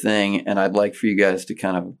other thing, and I'd like for you guys to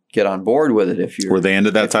kind of get on board with it. If you were they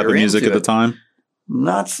into that type of music at the time?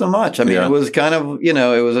 Not so much. I mean, it was kind of,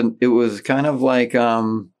 it was kind of like,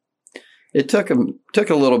 it took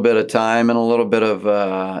a little bit of time and a little bit of,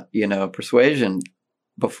 persuasion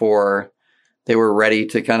before they were ready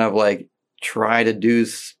to kind of like try to do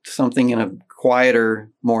something in a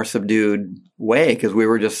quieter, more subdued way, because we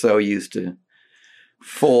were just so used to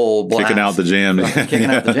full blast, kicking out the jam, kicking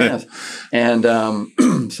out the jams. And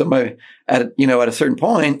somebody at a certain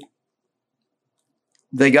point,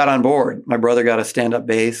 they got on board. My brother got a stand-up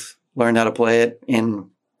bass, learned how to play it in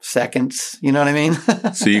seconds. You know what I mean?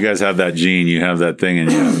 So you guys have that gene, you have that thing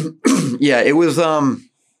in you. Yeah, it was,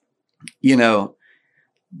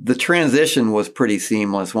 the transition was pretty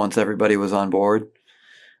seamless once everybody was on board.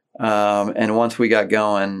 And once we got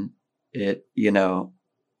going, it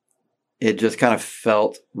just kind of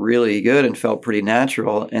felt really good and felt pretty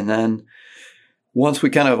natural. And then once we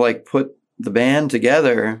kind of like put the band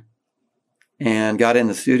together and got in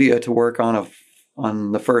the studio to work on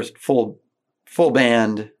the first full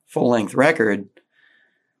band, full length record,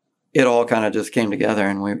 it all kind of just came together.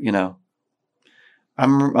 And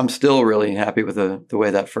I'm still really happy with the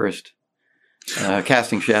way that first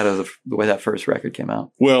Casting Shadows, the way that first record came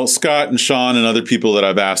out. Well, Scott and Sean and other people that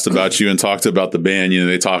I've asked about you and talked about the band,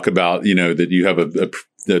 they talk about, that you have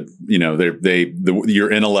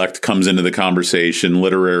your intellect comes into the conversation,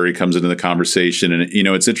 literary comes into the conversation. And,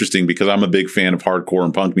 it's interesting because I'm a big fan of hardcore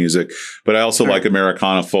and punk music, but I also like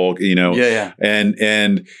Americana folk, Yeah.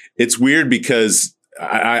 And it's weird because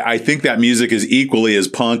I think that music is equally as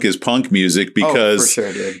punk music because,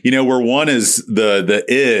 for sure, dude. Where one is the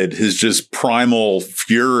id is just primal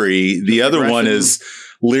fury. The other one is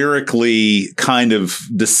lyrically kind of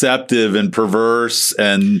deceptive and perverse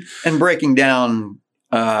and breaking down,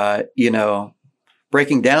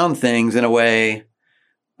 breaking down things in a way,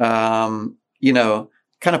 kind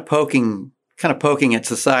of poking at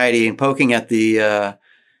society and poking at the,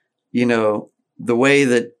 the way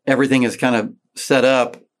that everything is kind of set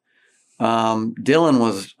up. Dylan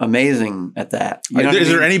was amazing at that. Is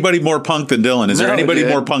there anybody more punk than Dylan? Is there anybody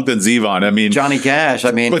more punk than Zevon? I mean, Johnny Cash.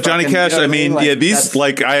 But Johnny Cash. These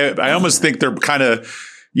I almost think they're kind of.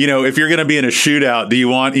 If you're going to be in a shootout, do you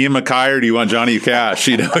want Ian MacKaye or do you want Johnny Cash?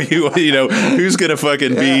 Who's going to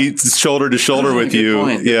fucking be shoulder to shoulder with you?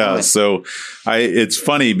 Good point. So it's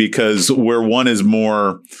funny because where one is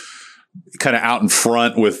more kind of out in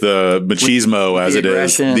front with the machismo as it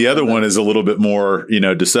is, the other one is a little bit more,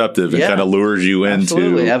 deceptive and kind of lures you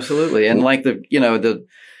into. Absolutely. And like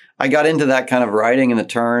I got into that kind of writing and the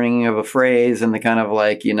turning of a phrase and the kind of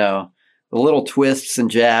like, the little twists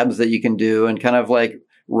and jabs that you can do and kind of like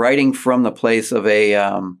writing from the place of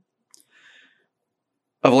of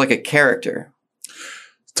like a character.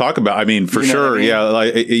 Talk about, for sure. I mean? Yeah.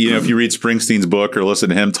 Like, if you read Springsteen's book or listen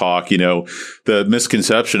to him talk, the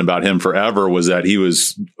misconception about him forever was that he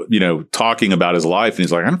was, talking about his life. And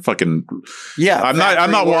he's like, I'm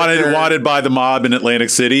not wanted by the mob in Atlantic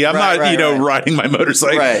City. I'm not riding my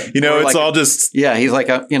motorcycle. Right. It's all just. Yeah. He's like,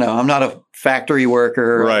 I'm not a factory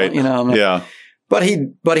worker. Right. Yeah. But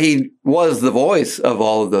he was the voice of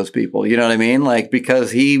all of those people. You know what I mean? Like, because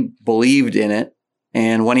he believed in it.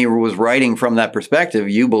 And when he was writing from that perspective,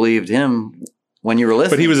 you believed him when you were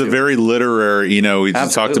listening. But he was a very literary, he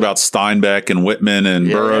talked about Steinbeck and Whitman and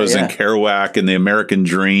Burroughs and Kerouac and the American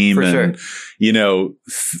Dream and, the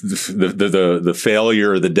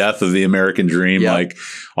failure, the death of the American dream, like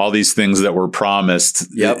all these things that were promised.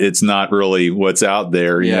 It's not really what's out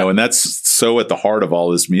there, and that's so at the heart of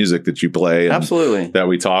all this music that you play. And that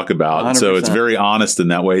we talk about. 100%. So it's very honest in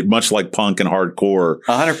that way, much like punk and hardcore.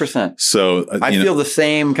 100%. So I feel the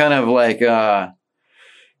same kind of like,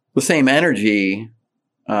 the same energy,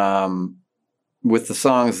 with the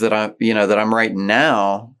songs that I'm writing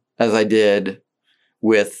now as I did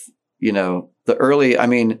with, the early,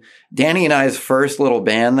 Danny and I's first little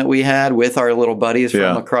band that we had with our little buddies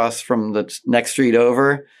from across from the next street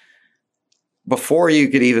over, before you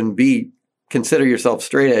could even consider yourself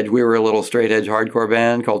straight edge, we were a little straight edge hardcore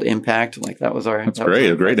band called Impact. Like that was our, a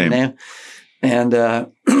great name. And,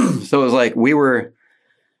 so it was like, we were,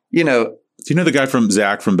 do you know the guy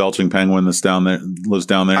Zach from Belching Penguin lives down there?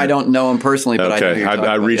 I don't know him personally, but okay.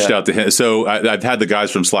 I reached out to him. So I've had the guys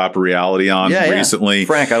from Slap Reality on recently.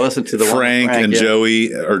 Frank, I listened to Frank and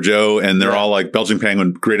Joe, and they're all like Belching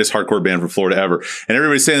Penguin, greatest hardcore band from Florida ever. And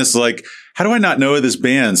everybody's saying this like, how do I not know this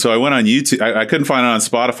band? So I went on YouTube. I couldn't find it on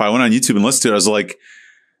Spotify. I went on YouTube and listened to it. I was like,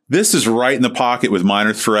 this is right in the pocket with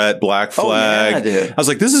Minor Threat, Black Flag. Dude. I was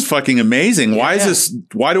like, this is fucking amazing. Why is this?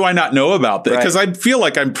 Why do I not know about this? Because I feel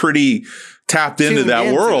like I'm pretty tapped into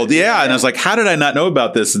that world. Yeah. And I was like, how did I not know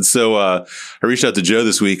about this? And so I reached out to Joe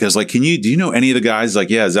this week. I was like, do you know any of the guys? He's like,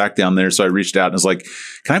 yeah, Zach down there. So I reached out and I was like,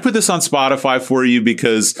 can I put this on Spotify for you?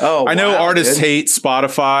 Because I know artists hate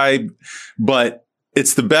Spotify, but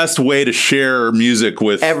it's the best way to share music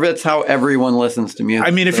with. That's how everyone listens to music.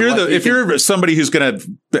 I mean, if you're somebody who's going to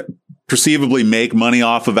perceivably make money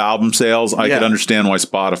off of album sales, I could understand why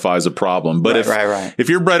Spotify is a problem. But if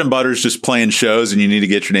your bread and butter is just playing shows and you need to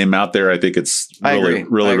get your name out there, I think it's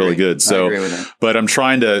really good. So, but I'm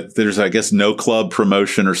trying to, there's, I guess, no club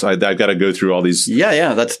promotion or I've got to go through all these.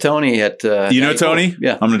 Yeah. That's Tony at, you know, Tony?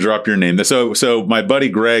 Yeah. I'm going to drop your name. So my buddy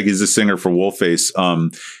Greg, he's the singer for Wolfface.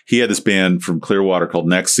 He had this band from Clearwater called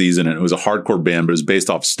Next Season, and it was a hardcore band, but it was based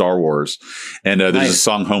off Star Wars. And there's a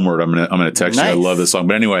song Homeward. I'm going to text you. I love this song.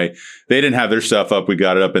 But anyway, they didn't have their stuff up. We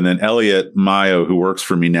got it up. And then Elliot Mayo, who works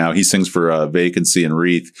for me now, he sings for Vacancy and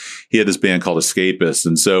Wreath. He had this band called Escapist.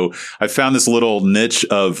 And so I found this little niche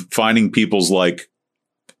of finding people's like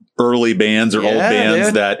early bands or old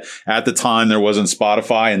bands that at the time there wasn't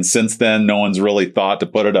Spotify. And since then, no one's really thought to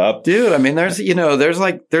put it up. Dude, I mean, there's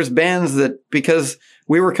bands that, because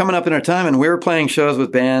we were coming up in our time and we were playing shows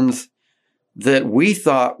with bands that we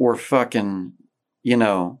thought were fucking,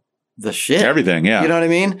 the shit. Everything, yeah. You know what I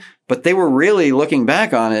mean? But they were really, looking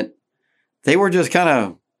back on it, they were just kind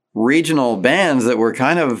of regional bands that were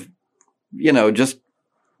kind of, just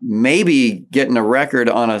maybe getting a record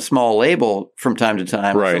on a small label from time to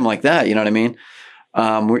time, or something like that. You know what I mean?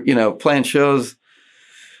 We're, playing shows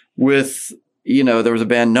with, there was a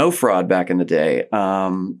band No Fraud back in the day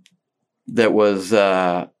that was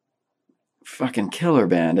fucking killer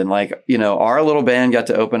band. And our little band got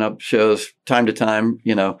to open up shows time to time,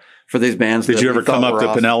 for these bands. Did you ever come up to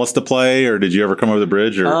Pinellas to play, or did you ever come over the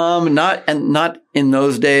bridge? Or not in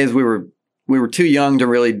those days. We were too young to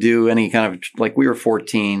really do any kind of, we were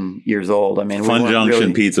 14 years old. I mean, Fun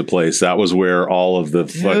Junction Pizza Place. That was where all of the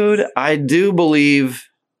dude. I do believe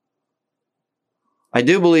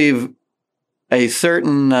a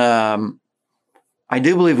certain. I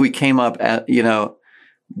do believe we came up at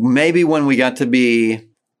maybe when we got to be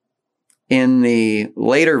in the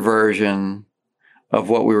later version of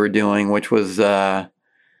what we were doing, which was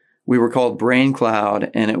we were called Brain Cloud,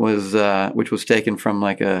 and it was which was taken from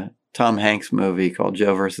a Tom Hanks movie called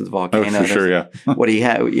Joe versus Volcano. Oh, for sure, yeah. What he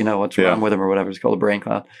had, what's wrong with him or whatever. It's called a Brain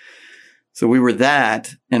Cloud. So we were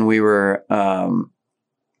that, and we were,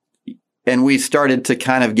 and we started to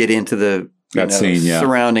kind of get into the scene,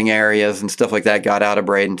 surrounding areas and stuff like that. Got out of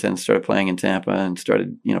Bradenton, started playing in Tampa, and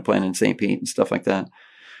started, playing in St. Pete and stuff like that.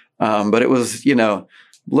 But it was,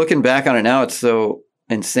 looking back on it now, it's so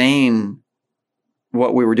insane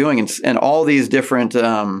what we were doing, and all these different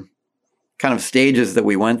kind of stages that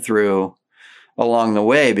we went through along the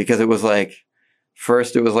way, because it was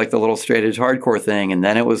first it was the little straight edge hardcore thing, and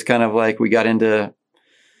then it was kind of we got into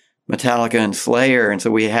Metallica and Slayer, and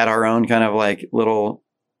so we had our own kind of little,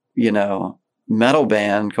 metal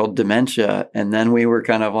band called Dementia, and then we were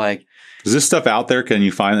kind of is this stuff out there? Can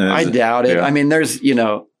you find it? I doubt it. Yeah. I mean, there's,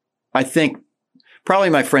 I think probably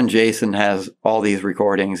my friend Jason has all these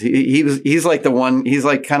recordings. He's like the one, he's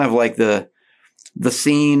kind of the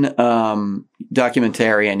scene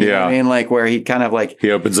documentarian, you know what I mean? Where he kind of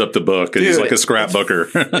he opens up the book and he's like a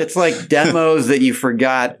scrapbooker. It's demos that you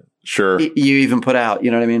forgot you even put out,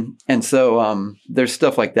 you know what I mean? And so there's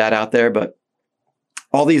stuff like that out there, but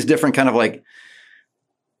all these different kind of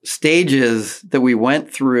stages that we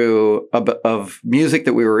went through of music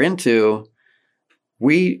that we were into,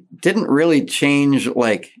 we didn't really change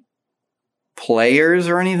players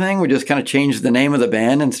or anything. We just kind of changed the name of the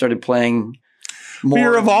band and started playing more.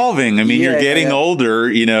 You're evolving. I mean, you're getting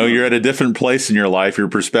older, you're at a different place in your life. Your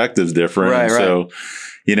perspective's different. Right. So,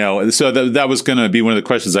 so that was going to be one of the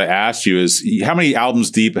questions I asked you is how many albums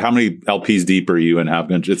deep, how many LPs deep are you in Have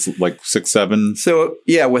Gun? It's 6, 7. So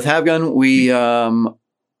with Have Gun,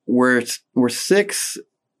 we're 6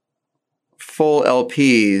 full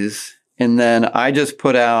LPs. And then I just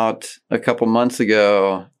put out a couple months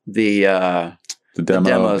ago the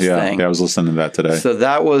demos thing. Yeah, I was listening to that today. So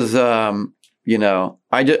that was, I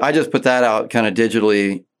just put that out kind of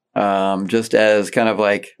digitally, just as kind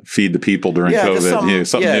of feed the people during COVID.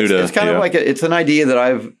 Something new to. It's kind of it's an idea that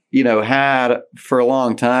I've had for a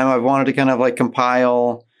long time. I've wanted to kind of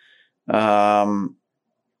compile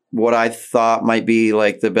what I thought might be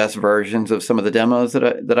the best versions of some of the demos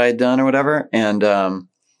that I had done or whatever, and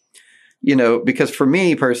because for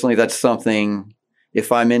me personally, that's something,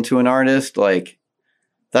 if I'm into an artist,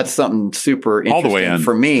 that's something super interesting all the way in,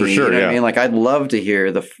 for me. For sure, you know what I mean? Like, I'd love to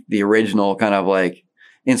hear the original kind of like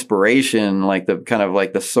inspiration, like the kind of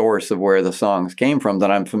like the source of where the songs came from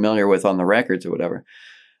that I'm familiar with on the records or whatever.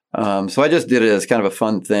 So I just did it as kind of a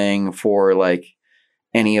fun thing for like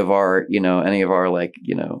any of our like,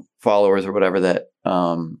 followers or whatever that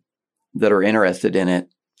are interested in it.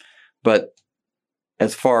 But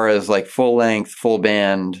as far as like full length, full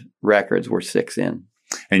band records, we're 6 in.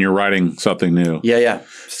 And you're writing something new. Yeah.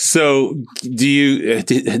 So do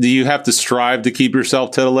you have to strive to keep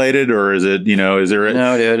yourself titillated, or is it, no,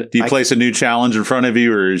 dude. Do you place a new challenge in front of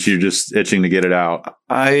you, or is you just itching to get it out?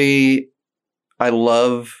 I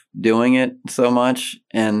love doing it so much,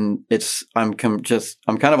 and I'm kind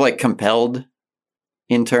of like compelled,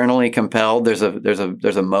 internally compelled. There's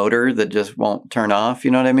a motor that just won't turn off.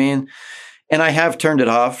 You know what I mean? And I have turned it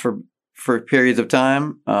off for periods of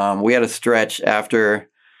time. We had a stretch after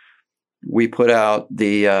we put out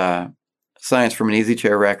the Science from an Easy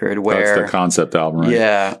Chair record where... That's the concept album, right?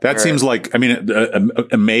 Yeah. That seems like, an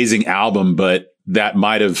amazing album, but that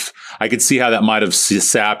I could see how that might have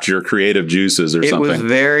sapped your creative juices or something. It was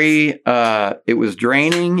very, it was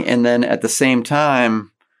draining. And then at the same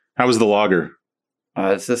time... How was the Logger?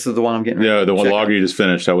 This is the one I'm getting ready to the one Logger you just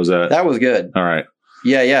finished. How was that? That was good. All right.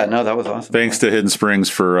 Yeah. No, that was awesome. Thanks to Hidden Springs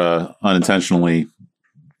for unintentionally,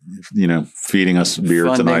 feeding us beer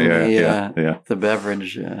funding tonight. The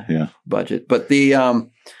beverage budget. But the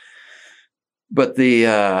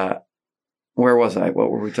where was I? What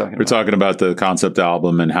were we talking about? We're talking about the concept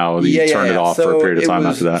album and how you turned it off for a period of time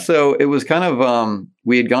after that. So it was kind of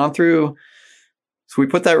we had gone through. So we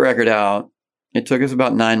put that record out. It took us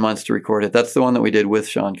about 9 months to record it. That's the one that we did with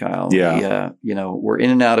Sean Kyle. Yeah. We're in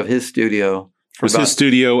and out of his studio. Was his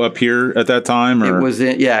studio up here at that time? Or?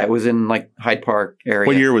 It was in like Hyde Park area.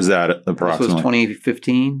 What year was that approximately? This was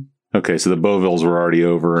 2015. Okay, so the Beauvilles were already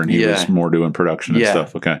over and he was more doing production and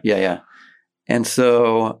stuff. Okay. Yeah. And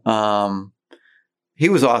so he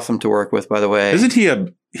was awesome to work with, by the way. Isn't he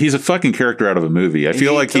he's a fucking character out of a movie. I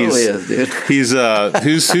feel like totally is, dude. He's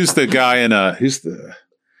who's the guy in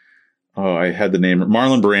I had the name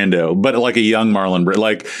Marlon Brando, but like a young Marlon Brando.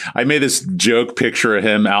 Like I made this joke picture of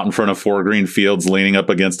him out in front of 4 green fields, leaning up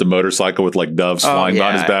against a motorcycle with like doves flying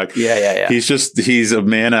behind his back. Yeah. He's a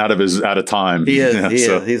man out of time. He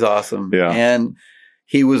is. He's awesome. Yeah, and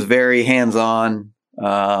he was very hands on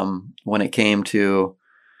when it came to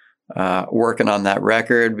working on that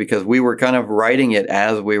record because we were kind of writing it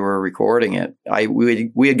as we were recording it.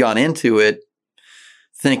 We had gone into it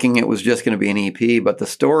thinking it was just going to be an EP, but the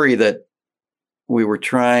story that we were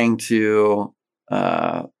trying to,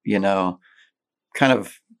 kind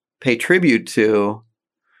of pay tribute to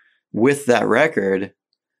with that record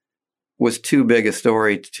was too big a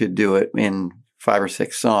story to do it in 5 or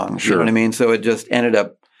 6 songs. Sure. You know what I mean? So it just ended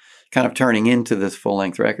up kind of turning into this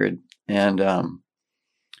full-length record.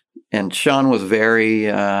 And Sean was very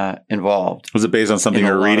involved. Was it based on something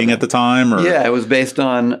you were reading at the time? Or? Yeah, it was based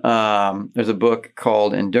on, there's a book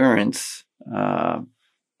called Endurance,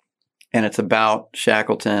 and it's about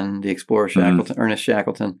Shackleton, the explorer Shackleton, Ernest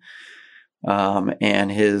Shackleton, and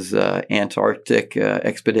his Antarctic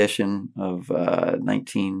expedition of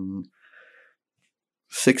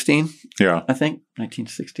 1916. Yeah. I think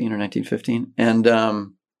 1916 or 1915.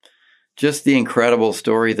 And just the incredible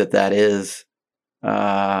story that is.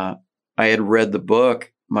 I had read the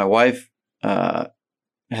book. My wife had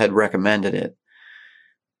recommended it,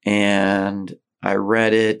 and I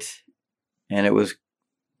read it, and it was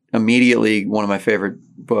immediately one of my favorite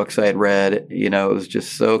books I had read. It was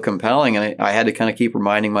just so compelling, and I had to kind of keep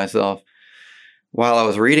reminding myself while I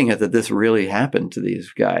was reading it that this really happened to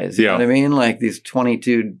these guys. You know what I mean? Like these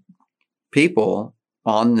 22 people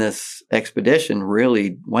on this expedition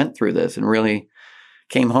really went through this and really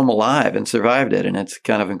came home alive and survived it. And it's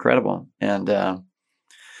kind of incredible. And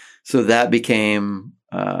so that became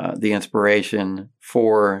the inspiration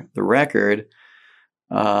for the record.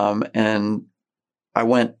 And I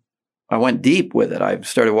went deep with it. I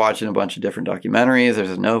started watching a bunch of different documentaries.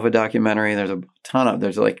 There's a Nova documentary. There's a ton of,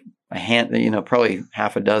 there's like a hand, probably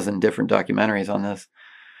half a dozen different documentaries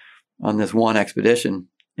on this one expedition.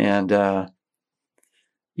 And,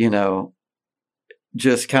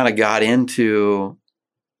 just kind of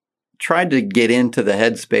tried to get into the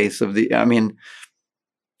headspace of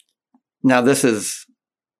now this is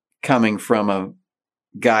coming from a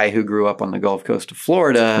guy who grew up on the Gulf Coast of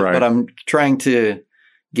Florida, right. But I'm trying to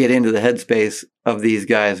get into the headspace of these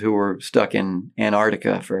guys who were stuck in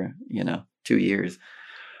Antarctica for, 2 years.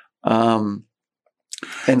 But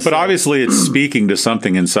obviously it's speaking to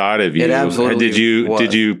something inside of you. It absolutely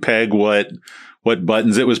Did you peg what what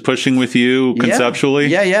buttons it was pushing with you conceptually?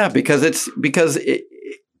 Yeah. Because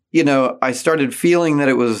I started feeling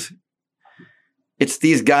that it's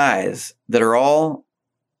these guys that are all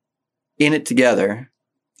in it together.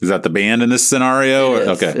 Is that the band in this scenario?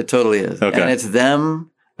 Okay. It totally is. Okay. And it's them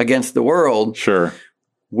against the world. Sure.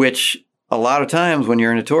 Which a lot of times when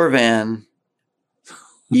you're in a tour van,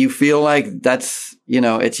 you feel like that's,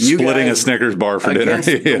 it's you splitting guys a Snickers bar for dinner.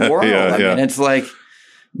 The world. I mean, it's like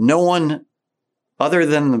no one other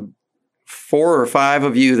than the 4 or 5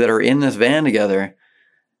 of you that are in this van together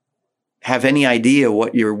have any idea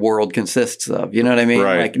what your world consists of. You know what I mean?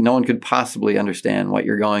 Right. Like no one could possibly understand what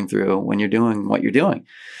you're going through when you're doing what you're doing.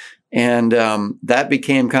 And that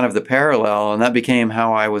became kind of the parallel, and that became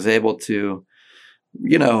how I was able to,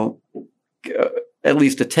 at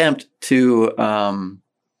least attempt to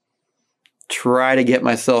try to get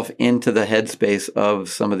myself into the headspace of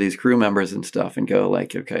some of these crew members and stuff and go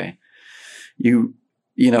like, okay,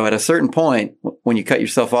 at a certain point, when you cut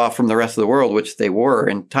yourself off from the rest of the world, which they were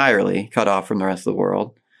entirely cut off from the rest of the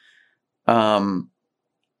world,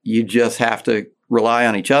 you just have to rely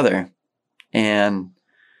on each other and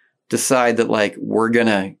decide that like, we're going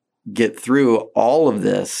to get through all of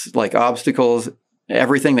this, like obstacles,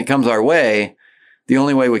 everything that comes our way. The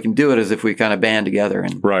only way we can do it is if we kind of band together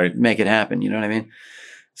and make it happen. You know what I mean?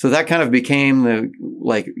 So that kind of became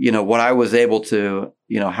what I was able to,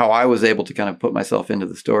 how I was able to kind of put myself into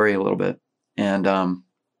the story a little bit. And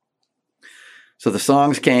so the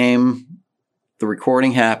songs came, the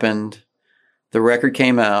recording happened, the record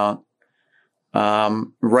came out.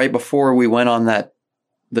 Right before we went on the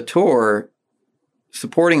tour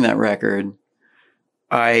supporting that record,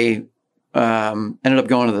 I ended up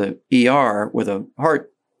going to the ER with a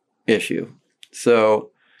heart issue.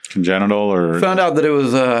 So congenital or found out that it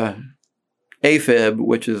was AFib,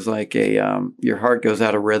 which is like your heart goes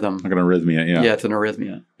out of rhythm. Like an arrhythmia, yeah. Yeah, it's an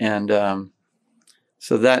arrhythmia. And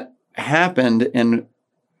so that happened, and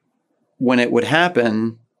when it would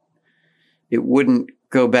happen, it wouldn't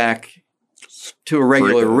go back to a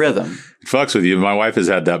regular rhythm. It fucks with you. My wife has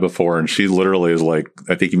had that before, and she literally is like,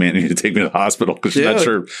 I think you may need to take me to the hospital because she's not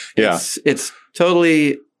sure. Yeah. It's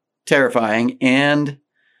totally terrifying. And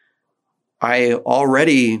I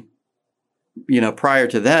already, prior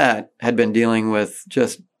to that, had been dealing with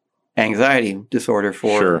just anxiety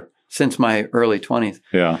disorder since my early 20s.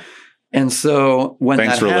 Yeah. And so when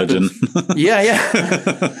Thanks, that religion. happens, yeah.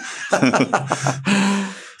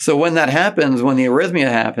 So when that happens, when the arrhythmia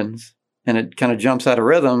happens and it kind of jumps out of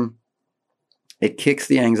rhythm, it kicks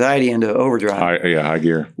the anxiety into overdrive. High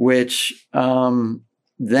gear. Which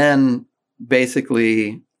then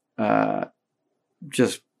basically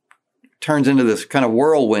just turns into this kind of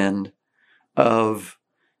whirlwind of,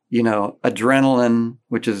 adrenaline,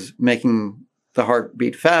 which is making the heart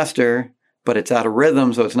beat faster, but it's out of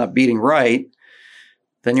rhythm, so it's not beating right.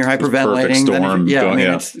 Then you're hyperventilating.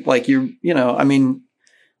 It's like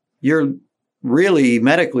you're really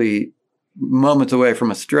medically moments away from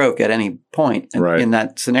a stroke at any point in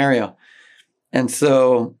that scenario. And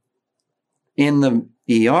so in the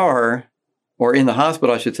ER, or in the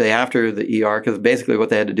hospital, I should say, after the ER, because basically what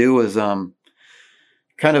they had to do was kind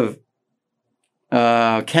of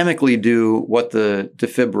chemically do what the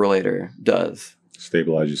defibrillator does.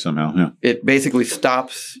 Stabilize you somehow, yeah. It basically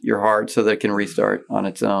stops your heart so that it can restart on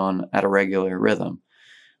its own at a regular rhythm.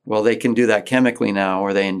 Well, they can do that chemically now,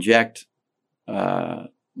 where they inject a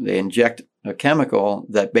chemical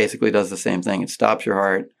that basically does the same thing. It stops your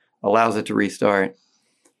heart, allows it to restart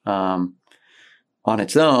on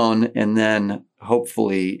its own, and then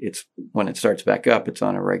hopefully when it starts back up, it's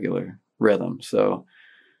on a regular rhythm. So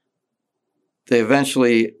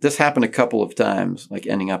this happened a couple of times, like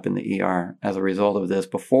ending up in the ER as a result of this,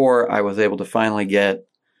 before I was able to finally get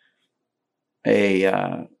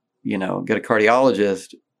a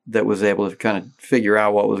cardiologist that was able to kind of figure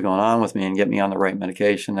out what was going on with me and get me on the right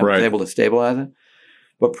medication that was able to stabilize it.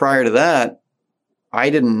 But prior to that, I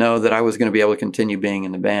didn't know that I was going to be able to continue being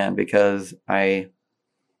in the band, because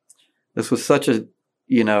this was such a,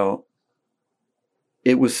 it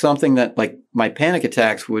was something that, like, my panic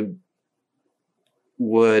attacks would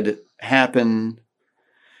happen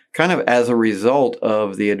kind of as a result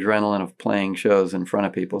of the adrenaline of playing shows in front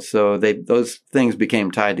of people. So those things became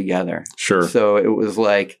tied together. Sure. So it was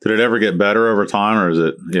like, did it ever get better over time, or is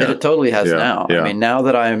it? Yeah. It totally has now. Yeah. I mean, now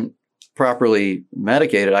that I'm properly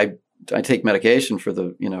medicated, I take medication for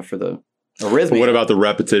the arrhythmia. But what about the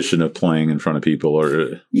repetition of playing in front of people?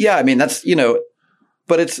 Or yeah, I mean, that's,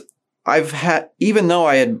 but even though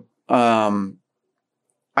I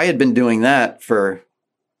had been doing that for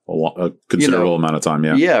a considerable amount of time.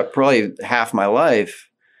 Yeah. Yeah. Probably half my life.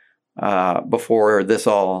 before this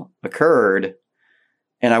all occurred.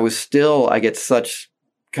 And I get such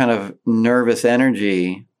kind of nervous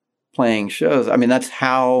energy playing shows. I mean, that's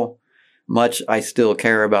how much I still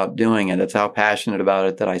care about doing it. That's how passionate about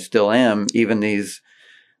it that I still am. Even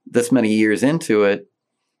this many years into it,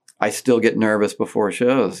 I still get nervous before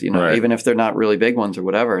shows, right. Even if they're not really big ones or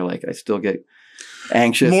whatever. Like, I still get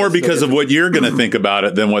anxious. More because of what you're going to think about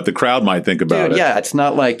it than what the crowd might think about it. Yeah, it's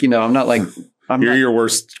not like, I'm not like... You're your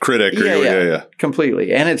worst critic. Yeah,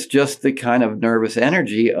 completely. And it's just the kind of nervous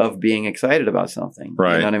energy of being excited about something.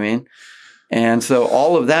 Right. You know what I mean? And so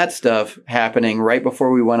all of that stuff happening right before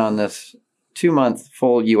we went on this 2-month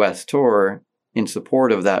full U.S. tour in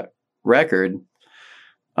support of that record.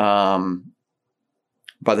 By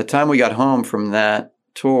the time we got home from that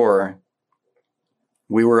tour,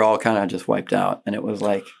 we were all kind of just wiped out. And it was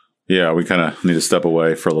like... Yeah, we kind of need to step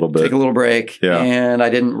away for a little bit. Take a little break. Yeah. And I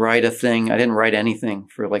didn't write a thing. I didn't write anything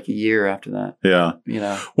for like a year after that. Yeah.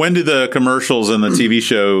 When did the commercials and the TV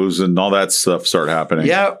shows and all that stuff start happening?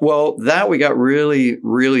 Yeah, well, that we got really,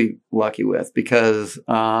 really lucky with because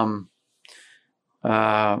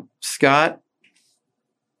Scott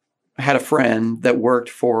had a friend that worked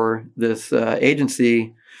for this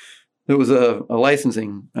agency. It was a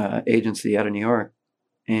licensing agency out of New York.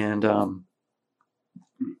 And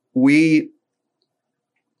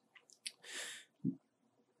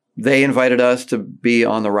they invited us to be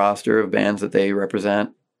on the roster of bands that they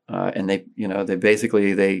represent, and they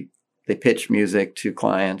pitch music to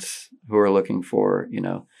clients who are looking for,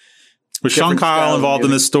 Was Sean Kyle involved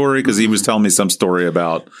in this story? Because he was telling me some story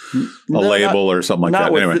about a label or something like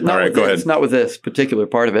that. Anyway, all right, go ahead. It's not with this particular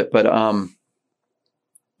part of it, but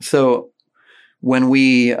so when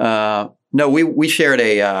we shared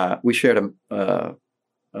a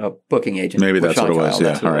booking agent. Maybe that's what it was.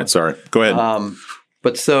 Yeah. All right. Sorry. Go ahead.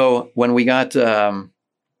 But so when we got, when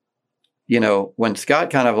Scott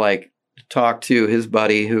kind of like talked to his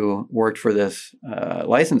buddy who worked for this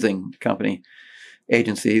licensing company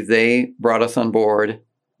agency, they brought us on board.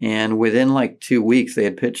 And within like 2 weeks, they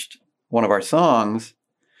had pitched one of our songs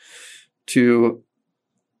to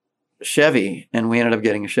Chevy. And we ended up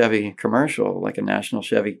getting a Chevy commercial, like a national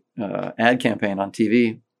Chevy ad campaign on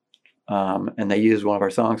TV. And they used one of our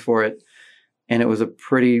songs for it. And it was a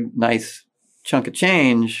pretty nice chunk of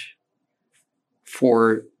change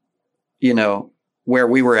for, where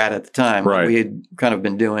we were at the time. Right. We had kind of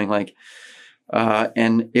been doing like,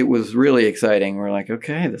 and it was really exciting. We're like,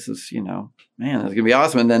 okay, this is, man, this is going to be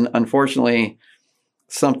awesome. And then unfortunately,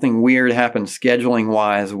 something weird happened scheduling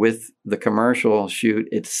wise with the commercial shoot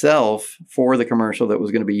itself for the commercial that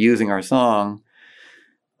was going to be using our song.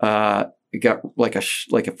 It got like a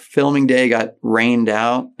filming day got rained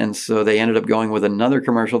out. And so they ended up going with another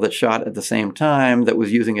commercial that shot at the same time that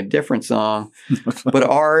was using a different song. But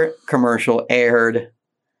our commercial aired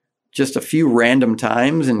just a few random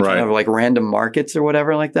times in kind of like random markets or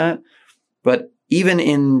whatever like that. But even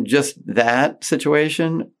in just that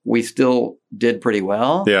situation, we still did pretty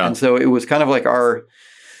well. Yeah. And so it was kind of like our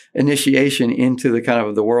initiation into the kind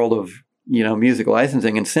of the world of, music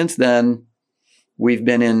licensing. And since then, we've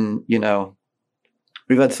been in,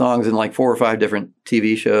 we've had songs in like 4 or 5 different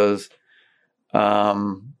TV shows,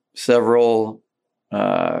 several,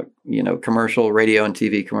 commercial radio and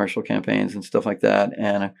TV commercial campaigns and stuff like that.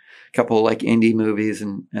 And a couple of like indie movies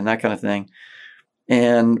and that kind of thing.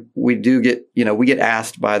 And we do get, we get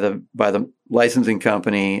asked by the licensing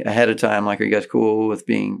company ahead of time, like, are you guys cool with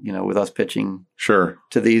being, with us pitching to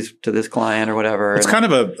this client or whatever? It's kind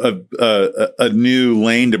of a new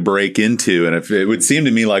lane to break into. And if it would seem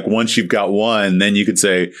to me like once you've got one, then you could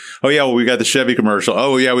say, oh yeah, well, we got the Chevy commercial.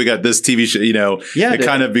 Oh yeah, we got this TV show, it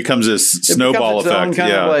kind of becomes a snowball effect.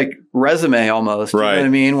 Kind of like resume almost, right. You know what I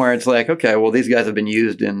mean? Where it's like, okay, well, these guys have been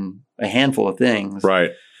used in a handful of things.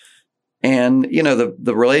 Right. And,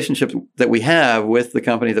 the relationship that we have with the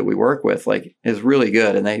company that we work with, like, is really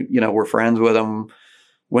good. And they, we're friends with them.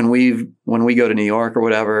 When we go to New York or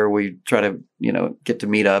whatever, we try to, get to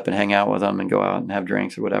meet up and hang out with them and go out and have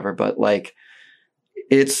drinks or whatever. But like,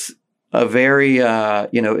 it's a very,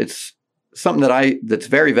 it's something that's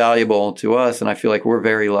very valuable to us. And I feel like we're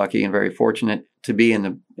very lucky and very fortunate to be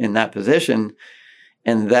in that position.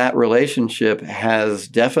 And that relationship has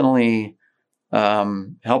definitely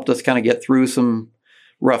helped us kind of get through some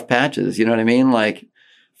rough patches. You know what I mean? Like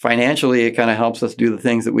financially, it kind of helps us do the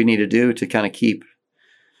things that we need to do to kind of keep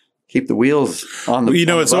the wheels on the.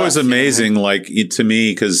 It's always amazing, like to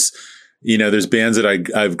me, because there's bands that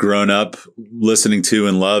I've grown up listening to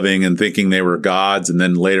and loving and thinking they were gods, and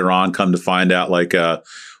then later on come to find out like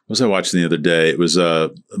was I watching the other day? It was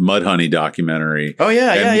a Mudhoney documentary. Oh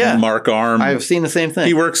yeah. Mark Arm. I've seen the same thing.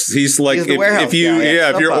 He works. He's like, He's the warehouse if you,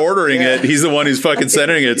 guy, if you're ordering it, he's the one who's fucking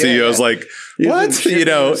sending it to you. I was like, what? He's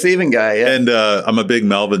the receiving guy. Yeah. And I'm a big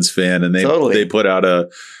Melvins fan, and they put out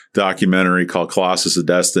a documentary called Colossus of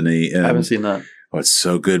Destiny. And I haven't seen that. Oh, it's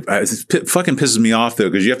so good. It fucking pisses me off though,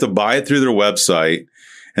 because you have to buy it through their website.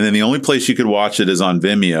 And then the only place you could watch it is on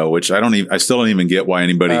Vimeo, which I still don't even get why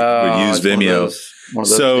anybody would use Vimeo. One of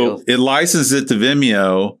those deals. It licensed it to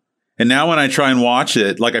Vimeo. And now when I try and watch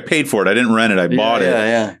it, like I paid for it, I didn't rent it, I bought it.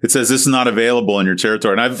 Yeah. It says this is not available in your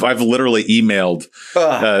territory. And I've literally emailed,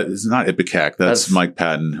 it's not Ipecac, that's Mike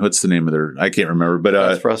Patton. What's the name of I can't remember, but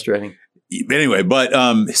that's frustrating. Anyway, but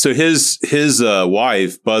so his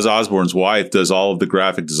wife, Buzz Osborne's wife, does all of the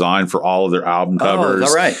graphic design for all of their album covers. Oh,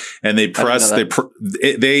 is that right? And they press,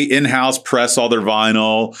 they in-house press all their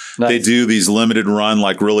vinyl. Nice. They do these limited run,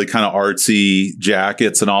 like really kind of artsy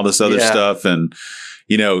jackets and all this other stuff. And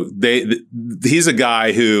you know, he's a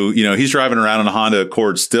guy who, you know, he's driving around in a Honda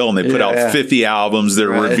Accord still, and they put out 50 albums. They're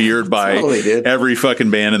revered by every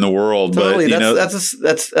fucking band in the world. Totally. But, you know, that's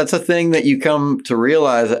a thing that you come to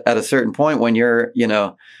realize at a certain point when you're, you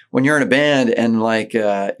know, when you're in a band and like,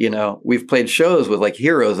 you know, we've played shows with like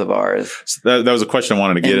heroes of ours. That was a question I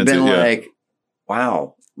wanted to get into. Been like,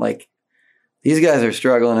 wow, like, these guys are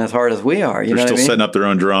struggling as hard as we are. They're still setting up their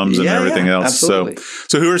own drums and everything else. Absolutely.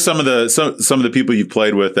 So who are some of the people you've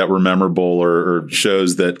played with that were memorable or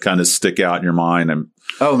shows that kind of stick out in your mind?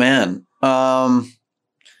 Oh man,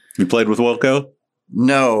 you played with Wilco?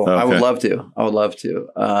 No, okay. I would love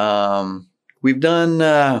to. We've done.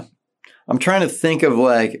 I'm trying to think of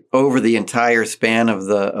like over the entire span of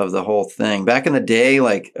the whole thing. Back in the day,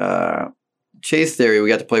 like Chase Theory, we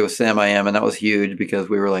got to play with Sam I Am, and that was huge because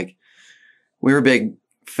we were big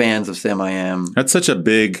fans of Sam I Am. That's such a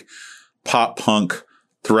big pop punk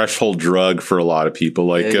threshold drug for a lot of people.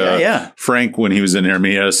 Like Frank, when he was in here,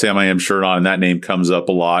 he had a Sam I Am shirt on, and that name comes up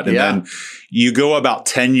a lot. And then you go about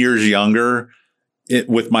 10 years younger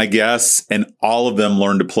with my guests, and all of them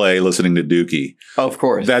learn to play listening to Dookie. Oh, of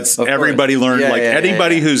course. Everybody learned.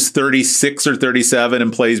 Anybody who's 36 or 37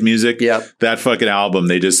 and plays music, that fucking album,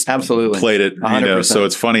 they just played it. You know, so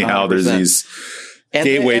it's funny 100%. How there's these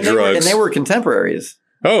gateway drugs. And they were contemporaries.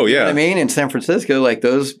 Oh, yeah. You know what I mean? In San Francisco, like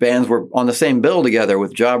those bands were on the same bill together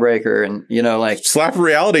with Jawbreaker and, you know, like. Slap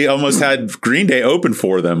Reality almost had Green Day open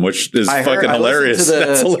for them, which is fucking hilarious.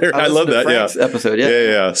 That's hilarious. I love that. Frank's episode.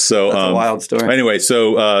 Yeah. So, that's a wild story. Anyway,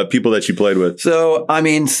 so people that you played with. So, I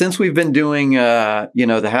mean, since we've been doing, you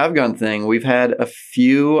know, the Have Gun thing, we've had a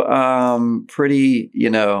few pretty, you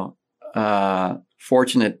know,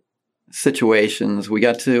 fortunate situations. We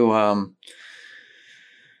got to,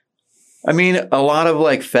 I mean, a lot of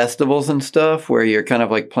like festivals and stuff where you're kind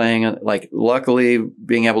of like playing, like luckily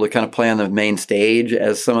being able to kind of play on the main stage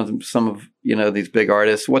as some of, you know, these big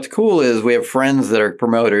artists. What's cool is we have friends that are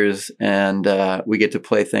promoters and we get to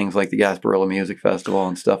play things like the Gasparilla Music Festival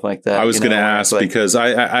and stuff like that. I was going to ask because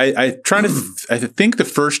I think the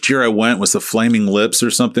first year I went was the Flaming Lips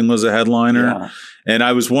or something was a headliner. Yeah. And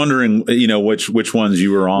I was wondering, you know, which ones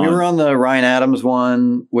you were on. We were on the Ryan Adams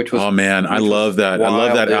one, which was. Oh man, I love that. Wild, I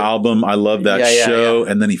love that album. I love that show.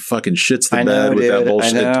 And then he fucking shits the bed with that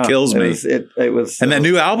bullshit. It kills me. It was. And that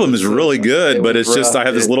new album is really good, but it's just I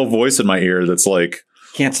have this little voice in my ear that's like,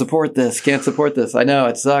 can't support this. I know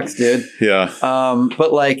it sucks, dude. Yeah.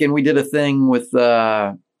 But like, and we did a thing with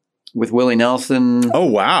Willie Nelson. Oh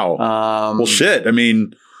wow. Well, shit. I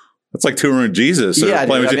mean. That's like touring with Jesus. Yeah,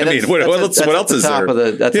 what else is there?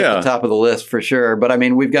 That's at the top of the list for sure. But I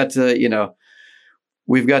mean, we've got to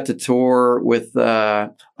tour with.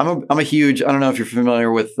 I'm a huge. I don't know if you're familiar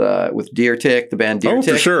with Deer Tick, the band Deer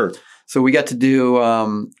Tick. Oh, for sure. So we got to do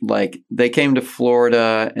like they came to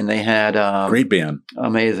Florida and they had great band,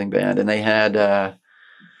 amazing band, and they had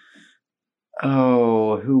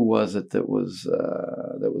who was it that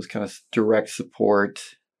was kind of direct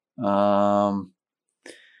support.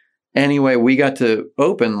 Anyway, we got to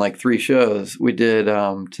open like 3 shows. We did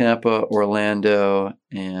Tampa, Orlando,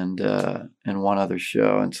 and one other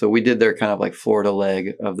show. And so we did their kind of like Florida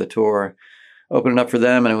leg of the tour, opening up for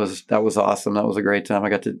them, and that was awesome. That was a great time. I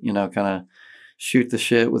got to, you know, kind of shoot the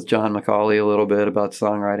shit with John McCauley a little bit about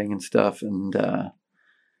songwriting and stuff. And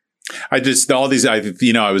I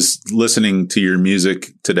was listening to your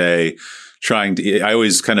music today, I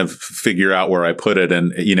always kind of figure out where I put it.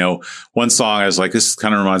 And, one song I was like, this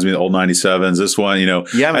kind of reminds me of the old 97s. This one,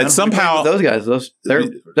 Yeah, man. And somehow those guys, they're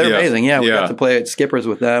amazing. Yeah. We got to play at Skippers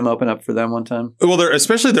with them, open up for them one time. Well,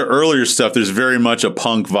 especially their earlier stuff, there's very much a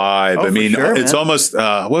punk vibe. Oh, it's almost,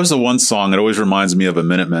 what was the one song? It always reminds me of a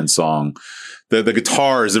Minutemen song. The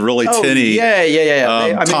guitars are really tinny.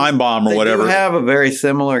 Yeah. Time Bomb or whatever. They have a very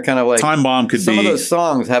similar kind of like Time Bomb could some be. Some of those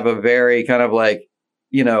songs have a very kind of like,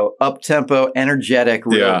 up tempo, energetic,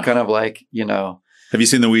 real kind of like, Have you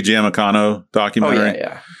seen the We Jam Econo documentary? Oh,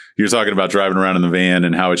 yeah. You're talking about driving around in the van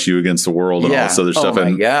and how it's you against the world and all this other stuff. Oh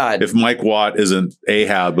my God. If Mike Watt isn't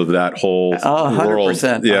Ahab of that whole world.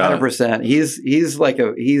 100%. 100%.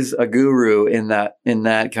 He's a guru in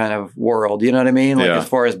that kind of world. You know what I mean? Like as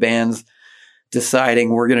far as bands deciding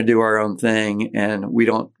we're going to do our own thing and we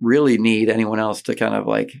don't really need anyone else to kind of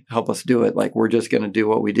like help us do it. Like we're just going to do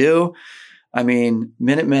what we do. I mean,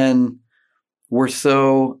 Minutemen were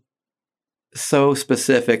so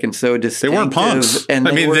specific and so distinctive. They weren't punks. And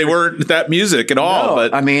they weren't that music at all.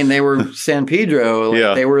 But I mean, they were San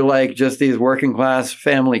Pedro. They were like just these working class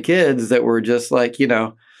family kids that were just like,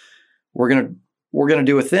 we're going to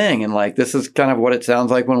do a thing. And like, this is kind of what it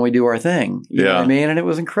sounds like when we do our thing. You know what I mean? And it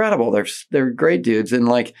was incredible. They're great dudes. And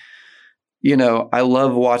like, I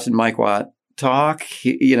love watching Mike Watt talk.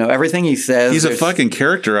 Everything he says. He's a fucking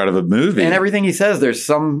character out of a movie. And everything he says, there's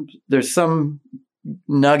some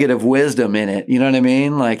nugget of wisdom in it. You know what I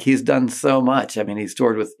mean? Like he's done so much. I mean, he's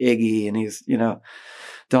toured with Iggy and he's,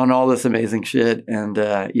 done all this amazing shit. And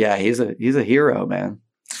he's a hero, man.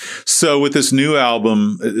 So with this new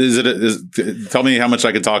album, tell me how much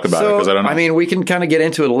I can talk about it because I don't know. I mean, we can kind of get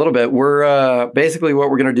into it a little bit. We're basically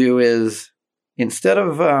what we're going to do is instead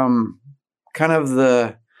of kind of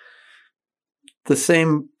the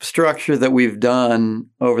same structure that we've done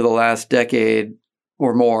over the last decade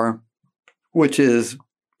or more, which is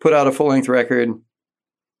put out a full-length record,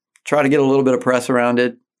 try to get a little bit of press around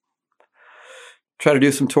it, try to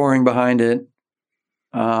do some touring behind it,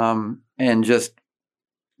 and just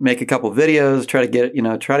make a couple videos, try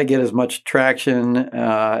to get as much traction,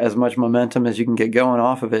 as much momentum as you can get going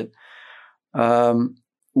off of it.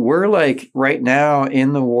 We're like right now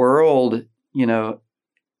in the world,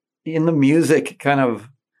 in the music kind of,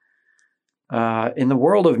 in the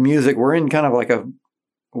world of music, we're in kind of like a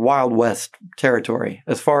Wild West territory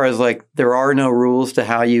as far as like there are no rules to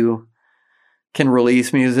how you can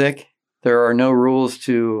release music. There are no rules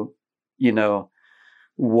to,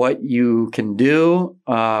 what you can do,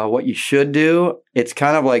 what you should do. It's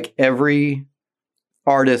kind of like every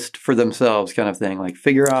artist for themselves kind of thing. Like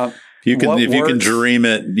figure out you can dream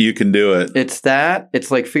it, you can do it.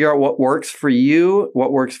 It's like figure out what works for you,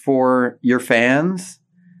 what works for your fans,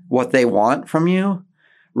 what they want from you.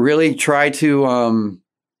 Really try to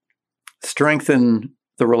strengthen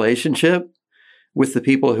the relationship with the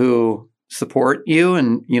people who support you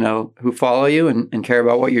and, who follow you and care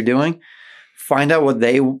about what you're doing. Find out what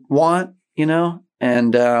they want, and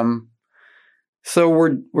so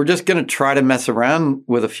we're just going to try to mess around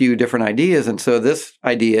with a few different ideas. And so this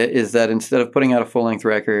idea is that instead of putting out a full-length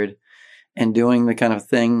record and doing the kind of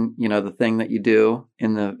thing, the thing that you do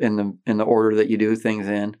in the order that you do things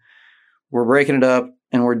in, we're breaking it up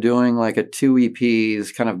and we're doing like a 2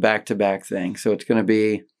 EPs kind of back-to-back thing. So it's going to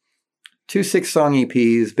be 2 6-song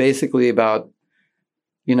EPs, basically about,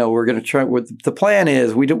 we're going to try. What the plan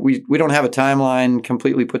is, we don't have a timeline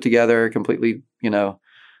completely put together, completely,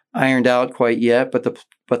 ironed out quite yet. But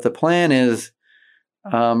the plan is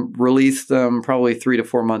release them probably 3 to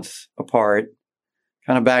 4 months apart,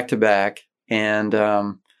 kind of back to back. And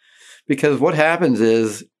because what happens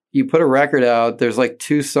is you put a record out, there's like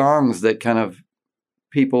 2 songs that kind of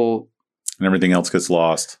people, and everything else gets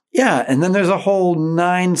lost. Yeah, and then there's a whole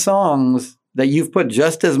 9 songs that you've put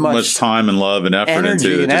just as much time and love and effort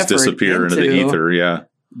into that just disappear into the ether. Yeah.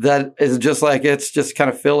 That is just like, it's just kind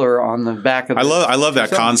of filler on the back of I love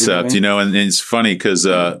that concept, and it's funny because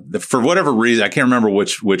for whatever reason, I can't remember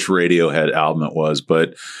which Radiohead album it was,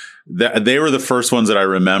 but they were the first ones that I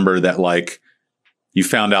remember that like you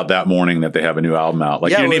found out that morning that they have a new album out.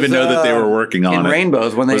 Like you didn't even know that they were working on it.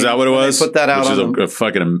 Rainbows when was that what it was? They put that out, which is a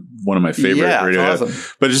fucking one of my favorite Radiohead.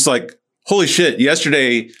 Awesome. But it's just like, holy shit!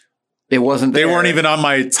 Yesterday. It wasn't there. They weren't even on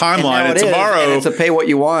my timeline. And tomorrow, it's a pay what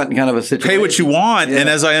you want kind of a situation. Pay what you want. Yeah. And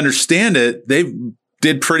as I understand it,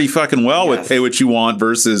 did pretty fucking well with Pay What You Want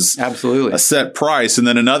versus absolutely a set price. And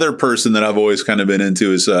then another person that I've always kind of been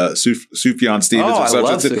into is Sufjan Stevens. Oh, I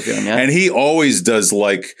love Sufjan, yeah. And he always does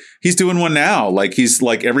he's doing one now. Like he's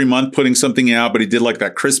like every month putting something out, but he did like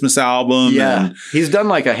that Christmas album. Yeah. And he's done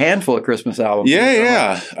like a handful of Christmas albums.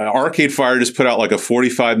 Yeah. Arcade Fire just put out like a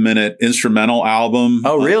 45-minute instrumental album.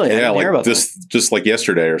 Oh, really? Yeah. I didn't hear about just like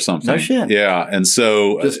yesterday or something. No shit. Yeah. And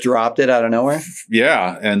so just dropped it out of nowhere.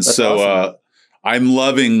 Yeah. And That's so, awesome. I'm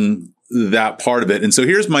loving that part of it. And so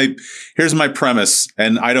here's my premise.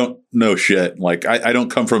 And I don't know shit. Like I don't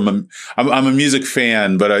come from, I'm a music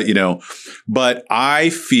fan, but but I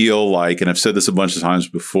feel like, and I've said this a bunch of times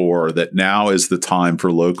before, that now is the time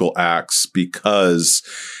for local acts because,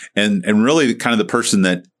 and really kind of the person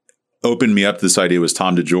that opened me up to this idea was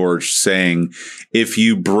Tom DeGeorge saying, if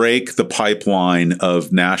you break the pipeline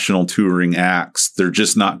of national touring acts, they're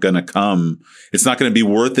just not going to come. It's not going to be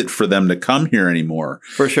worth it for them to come here anymore.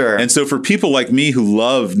 For sure. And so for people like me who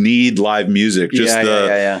need live music,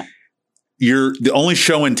 the only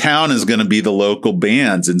show in town is going to be the local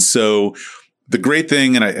bands. And so the great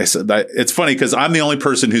thing, and I said that it's funny because I'm the only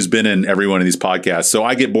person who's been in every one of these podcasts. So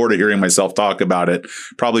I get bored of hearing myself talk about it.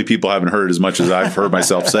 Probably people haven't heard as much as I've heard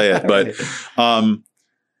myself say it. But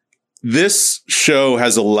this show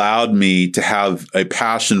has allowed me to have a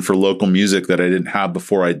passion for local music that I didn't have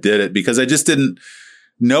before I did it because I just didn't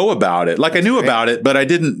know about it. Like I knew about it, but I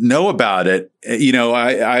didn't know about it.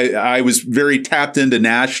 I was very tapped into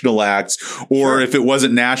national acts, or if it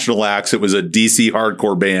wasn't national acts, it was a DC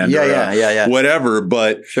hardcore band or whatever.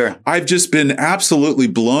 But I've just been absolutely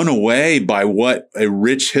blown away by what a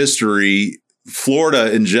rich history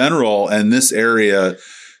Florida in general and this area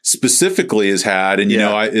specifically has had. And,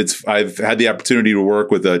 I've had the opportunity to work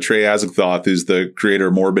with Trey Azagthoth, who's the creator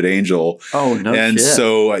of Morbid Angel. Oh, no And shit.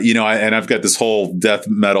 so, and I've got this whole death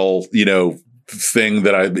metal, thing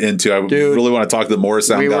that I'm into. I really want to talk to the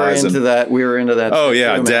Morrisound guys. We were into that. Oh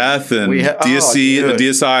yeah. Death and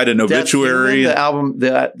Deicide and Obituary. The album,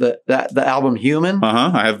 the album Human.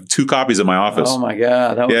 I have 2 copies in my office. Oh my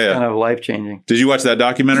God. That was kind of life changing. Did you watch that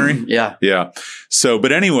documentary? Yeah. Yeah. So,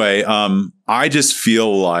 but anyway, I just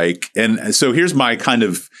feel like, and so here's my kind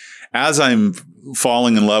of, as I'm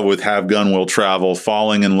falling in love with Have Gun Will Travel,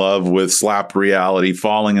 falling in love with Slap Reality,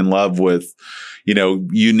 falling in love with,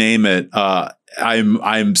 you name it.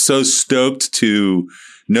 I'm so stoked to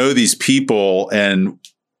know these people and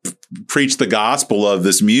preach the gospel of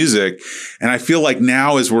this music. And I feel like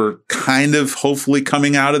now as we're kind of hopefully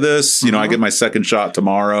coming out of this, I get my second shot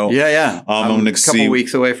tomorrow. Yeah. I'm going to see a couple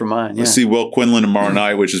weeks away from mine. Yeah. See Will Quinlan tomorrow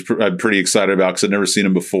night, which is I'm pretty excited about because I've never seen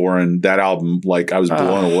him before. And that album, I was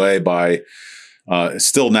blown away by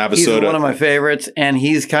still Navasota. He's one of my favorites. And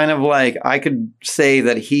he's kind of like, I could say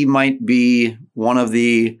that he might be one of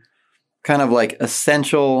the kind of like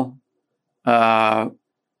essential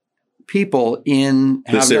people in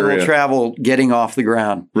Have Gun Will Travel getting off the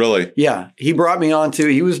ground. Really? Yeah. He brought me on to,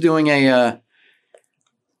 he was doing I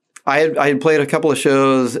had played a couple of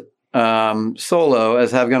shows solo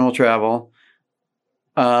as Have Gun Will Travel.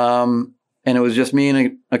 And it was just me and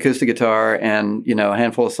an acoustic guitar and, a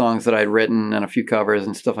handful of songs that I'd written and a few covers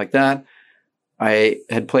and stuff like that. I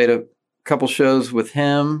had played a couple shows with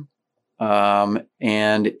him.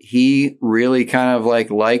 And he really kind of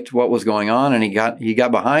liked what was going on and he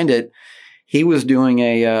got behind it. He was doing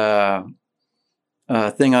a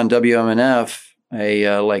thing on WMNF,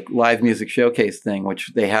 a live music showcase thing,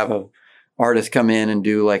 which they have a artist come in and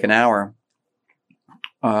do an hour.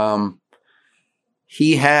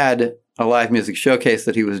 He had a live music showcase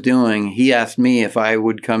that he was doing. He asked me if I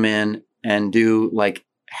would come in and do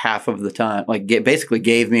half of the time, basically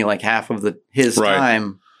gave me half of his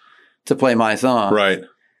time to play my song. Right.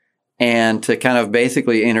 And to kind of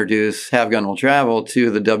basically introduce Have Gun Will Travel to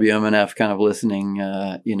the WMNF kind of listening,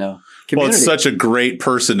 community. Well, it's such a great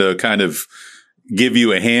person to kind of give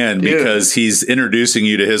you a hand because he's introducing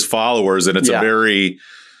you to his followers. And it's a very,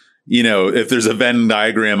 if there's a Venn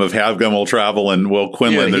diagram of Have Gun Will Travel and Will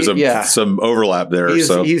Quinlan, there's some overlap there. He's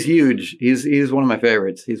huge. He's one of my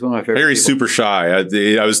favorites. He's one of my favorites. He's super shy.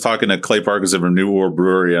 I was talking to Clay Parkinson from New World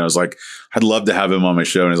Brewery, and I was like, I'd love to have him on my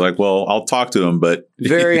show. And he's like, well, I'll talk to him, but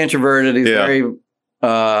very introverted. He's very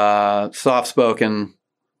soft spoken.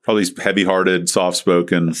 Probably heavy-hearted,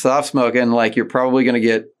 soft-spoken. Soft-spoken, you're probably going to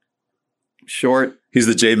get short. He's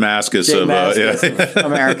the Jay Mascis of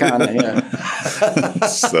Americana. Yeah,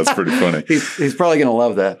 that's pretty funny. He's probably going to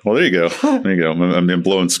love that. Well, there you go. There you go. I'm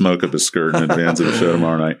blowing smoke up his skirt in advance of the show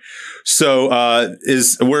tomorrow night. So,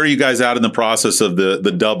 where are you guys at in the process of the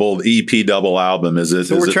EP double album?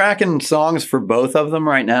 So we're tracking songs for both of them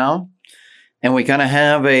right now, And we kind of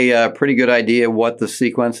have a pretty good idea what the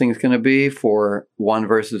sequencing is going to be for one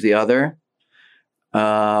versus the other.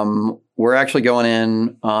 We're actually going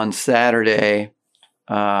in on Saturday.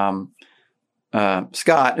 Scott,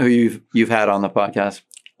 who you've had on the podcast,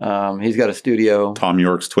 he's got a studio. Tom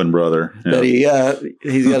York's twin brother. Yeah. That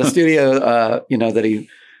he's got a studio, that he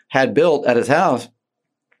had built at his house,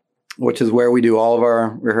 which is where we do all of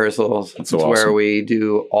our rehearsals. That's so awesome. Where we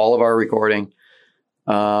do all of our recording.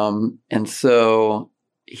 And so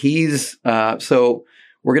so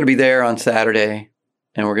we're going to be there on Saturday,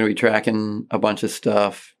 and we're going to be tracking a bunch of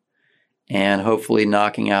stuff and hopefully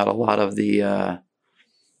knocking out a lot of the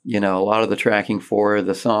tracking for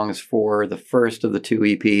the songs for the first of the 2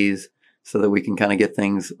 EPs, so that we can kind of get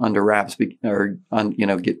things under wraps get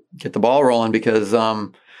the ball rolling, because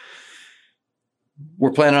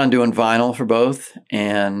we're planning on doing vinyl for both,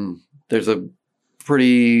 and there's a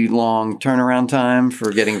pretty long turnaround time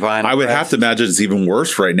for getting vinyl. I would have to imagine it's even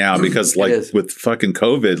worse right now, because with fucking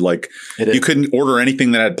COVID, you couldn't order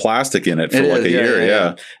anything that had plastic in it for a year.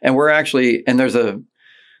 Yeah. And we're actually, and there's a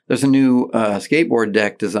new skateboard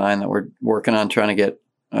deck design that we're working on trying to get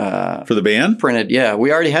for the band printed. Yeah.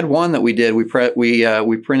 We already had one that we did. We printed, we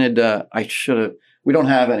don't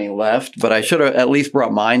have any left, but I should have at least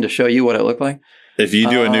brought mine to show you what it looked like. If you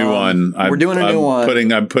do a new one, I'm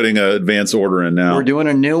putting an advance order in now. We're doing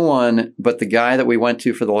a new one, but the guy that we went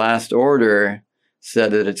to for the last order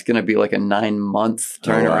said that it's going to be like a 9-month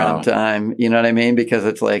turnaround time. You know what I mean? Because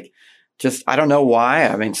it's I don't know why.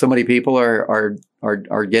 I mean, so many people are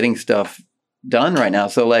getting stuff done right now.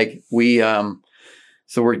 So we're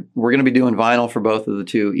going to be doing vinyl for both of the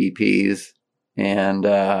 2 EPs,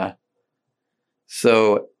 and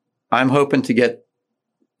so I'm hoping to get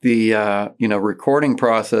the recording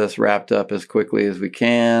process wrapped up as quickly as we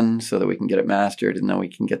can, so that we can get it mastered, and then we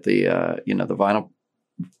can get the the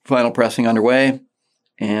vinyl pressing underway.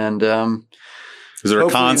 And is there a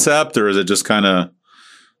concept, or is it just kind of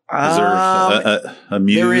is there a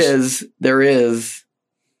muse? There is.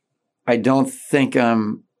 I don't think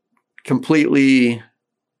I'm completely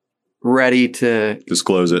ready to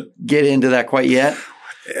disclose it, get into that quite yet.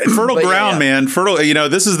 Fertile ground, man. Fertile.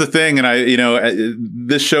 This is the thing, and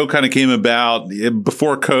this show kind of came about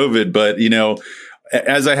before COVID, but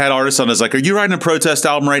as I had artists on, I was like, "Are you writing a protest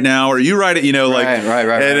album right now? Or are you writing?" Right.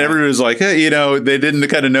 And everybody was like, "Hey, they didn't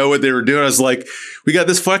kind of know what they were doing." I was like, "We got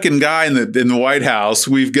this fucking guy in the White House.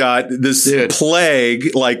 We've got this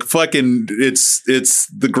plague. Fucking, it's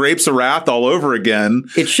the grapes of wrath all over again.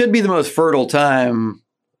 It should be the most fertile time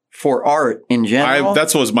for art in general.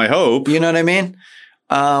 That was my hope. You know what I mean?"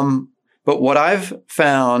 But what I've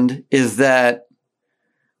found is that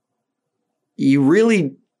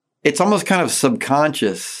it's almost kind of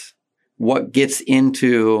subconscious what gets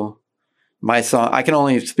into my song. I can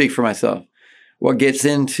only speak for myself. What gets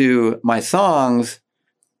into my songs,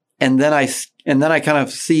 and then I kind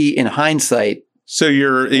of see in hindsight. So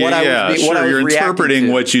you're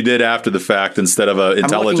interpreting what you did after the fact instead of an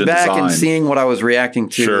intelligent design. I'm looking back and seeing what I was reacting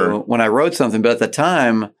to when I wrote something, but at the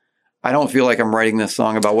time, I don't feel like I'm writing this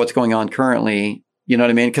song about what's going on currently. You know what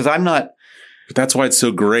I mean? Because I'm not. But that's why it's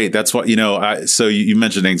so great. That's why, so you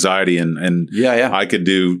mentioned anxiety, and I could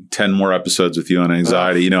do 10 more episodes with you on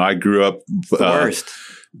anxiety. I grew up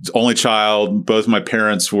only child. Both my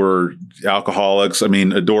parents were alcoholics. I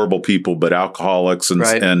mean, adorable people, but alcoholics,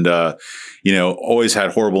 and always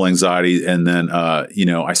had horrible anxiety. And then,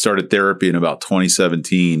 I started therapy in about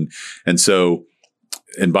 2017. And so,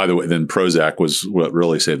 and by the way, then Prozac was what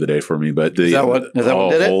really saved the day for me. But is that what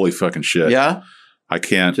did it? Holy fucking shit. Yeah. I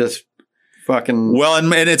can't just fucking. Well,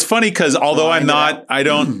 and it's funny because although I'm not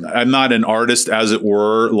an artist, as it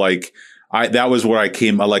were, that was where I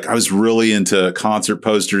came. I was really into concert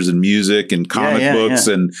posters and music and comic books.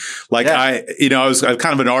 And I was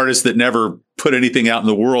kind of an artist that never put anything out in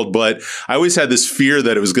the world, but I always had this fear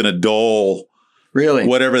that it was going to dull Really?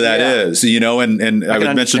 Whatever that is, and I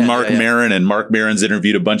would mention Mark Maron, and Mark Maron's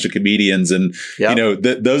interviewed a bunch of comedians, and,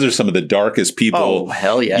 those are some of the darkest people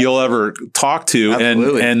you'll ever talk to.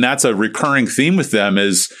 And that's a recurring theme with them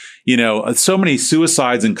is, so many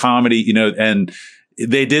suicides in comedy, and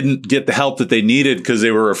they didn't get the help that they needed because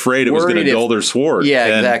they were afraid it was going to dull their sword.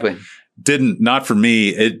 Yeah, exactly. Not for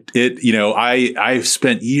me. I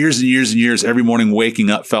spent years and years and years every morning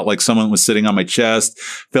waking up, felt like someone was sitting on my chest,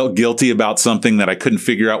 felt guilty about something that I couldn't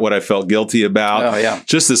figure out what I felt guilty about. Oh, yeah.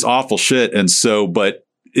 Just this awful shit. And so, but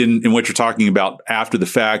in what you're talking about after the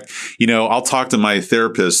fact. You know, I'll talk to my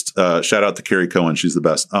therapist. Shout out to Carrie Cohen. She's the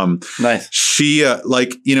best. Nice. She,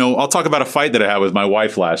 you know, I'll talk about a fight that I had with my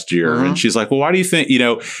wife last year. And she's like, well, why do you think, you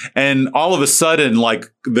know, and all of a sudden, like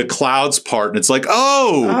the clouds part and it's like,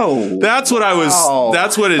 that's what I was,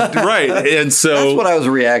 that's what it, right. And so that's what I was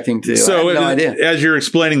reacting to. So I had no idea. As you're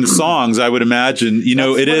explaining the songs, I would imagine, you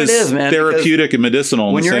know, it is man, therapeutic and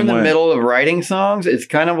medicinal. When you're in the way. middle of writing songs, it's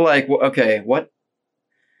kind of like, okay, what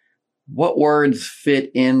words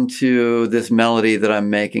fit into this melody that I'm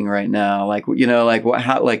making right now? Like, you know, like what,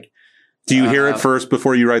 how, like, do you hear it first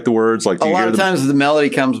before you write the words? Like, do you a lot hear of times the melody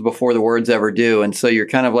comes before the words ever do. And so you're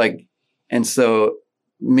kind of like, and so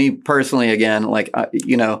me personally, again, like,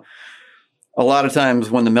 you know, a lot of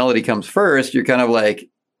times when the melody comes first, you're kind of like,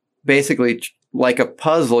 basically like a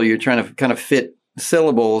puzzle, you're trying to kind of fit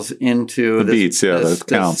syllables into the beats. Yeah, that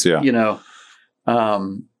counts. Yeah. You know,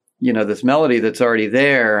 this melody that's already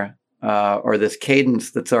there, or this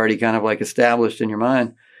cadence that's already kind of like established in your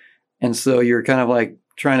mind. And so you're kind of like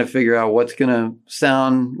trying to figure out what's going to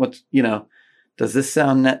sound, what's, you know, does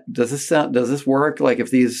this work? Like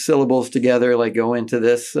if these syllables together, like go into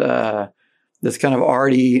this, this kind of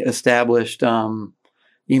already established,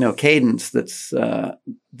 you know, cadence that's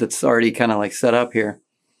already kind of like set up here.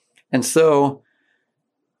 And so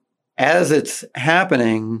as it's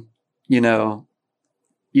happening, you know,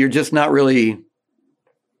 you're just not really,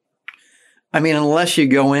 I mean, unless you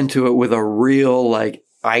go into it with a real, like,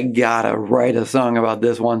 I gotta write a song about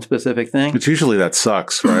this one specific thing. But usually that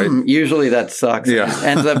sucks, right? Usually that sucks. Yeah. It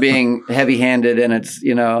ends up being heavy-handed and it's,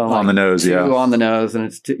 you know, on the nose, on the nose. And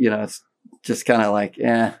it's, you know, it's just kind of like,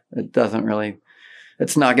 it doesn't really,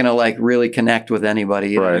 it's not going to like really connect with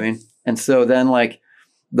anybody. You know what I mean? And so then like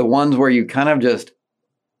the ones where you kind of just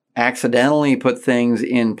accidentally put things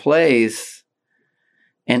in place,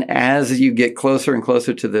 and as you get closer and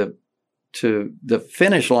closer to the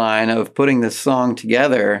finish line of putting this song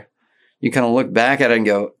together, you kind of look back at it and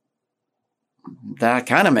go, that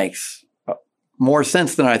kind of makes more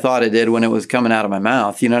sense than I thought it did when it was coming out of my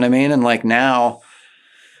mouth. You know what I mean? And like now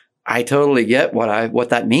I totally get what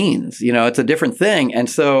that means. You know, it's a different thing. And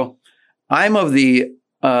so I'm of the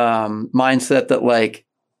mindset that like,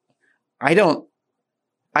 I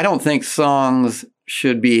don't think songs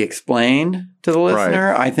should be explained to the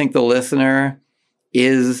listener. Right. I think the listener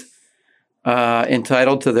is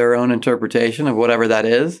entitled to their own interpretation of whatever that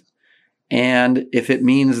is. And if it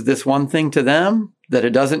means this one thing to them that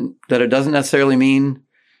it doesn't necessarily mean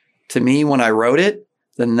to me when I wrote it,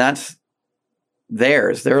 then that's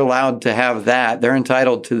theirs. They're allowed to have that. They're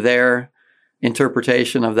entitled to their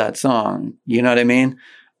interpretation of that song. You know what I mean?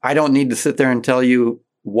 I don't need to sit there and tell you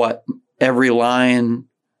what every line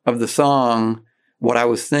of the song, what I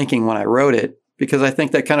was thinking when I wrote it, because I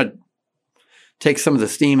think that kind of takes some of the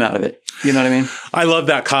steam out of it. You know what I mean? I love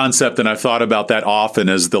that concept, and I've thought about that often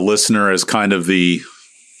as the listener as kind of the,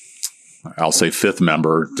 I'll say fifth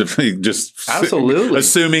member, just absolutely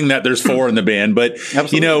assuming that there's four in the band. But,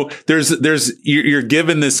 absolutely. You know, you're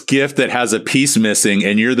given this gift that has a piece missing,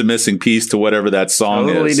 and you're the missing piece to whatever that song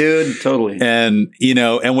is. Totally, dude. Totally. And, you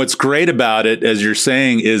know, and what's great about it, as you're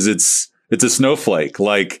saying, is it's a snowflake.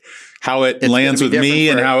 Like, how it lands with me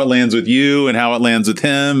and how it lands with you and how it lands with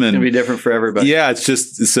him. And it's going to be different for everybody. Yeah, it's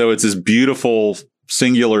just, so it's this beautiful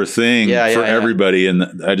singular thing for everybody.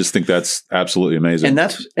 And I just think that's absolutely amazing.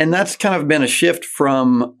 And that's kind of been a shift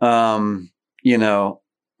from, you know,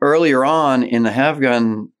 earlier on in the Have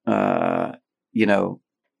Gun, you know,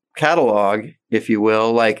 catalog, if you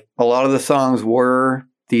will. Like a lot of the songs were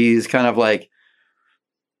these kind of like,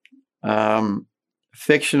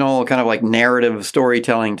 fictional kind of like narrative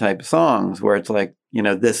storytelling type songs where it's like, you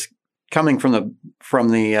know, this coming from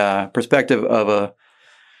the perspective of a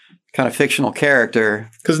kind of fictional character.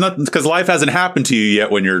 Because life hasn't happened to you yet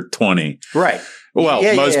when you're 20. Right. Well,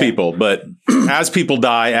 most people, but as people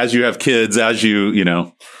die, as you have kids, as you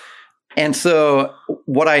know. And so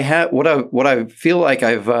what I feel like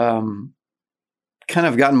I've kind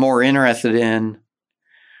of gotten more interested in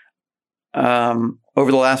over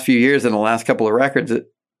the last few years and the last couple of records,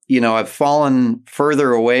 you know, I've fallen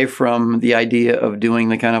further away from the idea of doing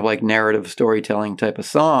the kind of like narrative storytelling type of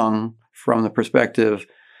song from the perspective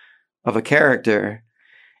of a character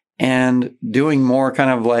and doing more kind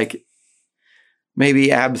of like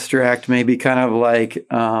maybe abstract, maybe kind of like,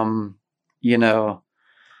 you know,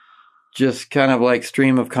 just kind of like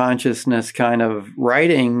stream of consciousness kind of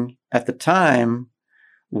writing at the time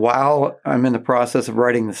while I'm in the process of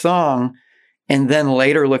writing the song. And then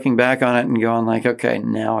later looking back on it and going like, okay,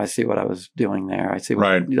 now I see what I was doing there. I see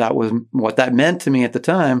what that meant to me at the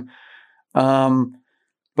time.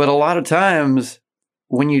 But a lot of times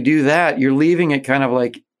when you do that, you're leaving it kind of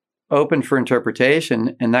like open for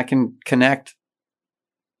interpretation, and that can connect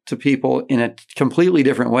to people in a completely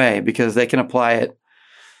different way because they can apply it,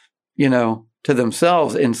 to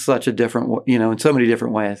themselves in such a different, in so many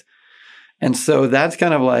different ways. And so that's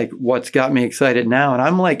kind of like what's got me excited now. And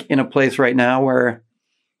I'm like in a place right now where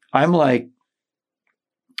I'm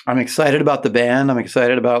excited about the band. I'm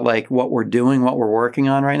excited about like what we're doing, what we're working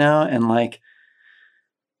on right now. And like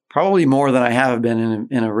probably more than I have been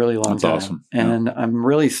in a really long time. That's awesome. And I'm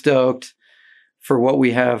really stoked for what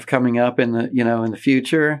we have coming up in the, in the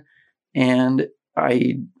future. And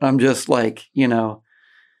I'm just like,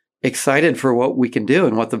 excited for what we can do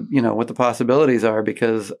and what the possibilities are,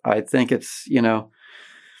 because I think it's,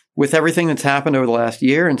 with everything that's happened over the last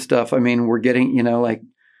year and stuff, I mean, we're getting, like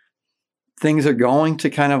things are going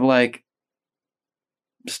to kind of like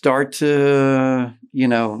start to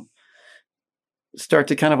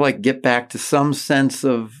kind of like get back to some sense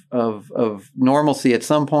of normalcy at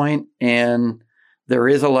some point. And there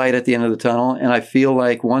is a light at the end of the tunnel. And I feel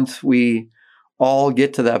like once we all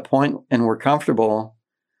get to that point and we're comfortable,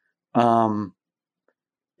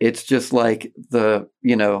 it's just like the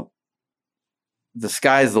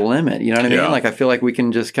sky's the limit. You know what I mean? Like, I feel like we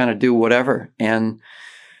can just kind of do whatever. And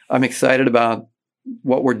I'm excited about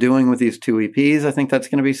what we're doing with these 2 EPs. I think that's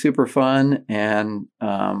going to be super fun. And,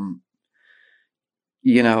 and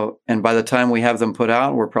by the time we have them put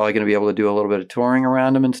out, we're probably going to be able to do a little bit of touring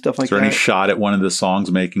around them and stuff like that. Is there any shot at one of the songs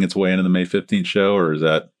making its way into the May 15th show, or is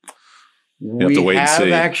that... You have to wait and see. We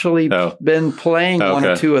have actually been playing one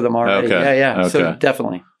or two of them already. Okay. Yeah. So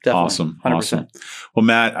definitely. Awesome. 100%. Awesome. Well,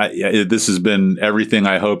 Matt, this has been everything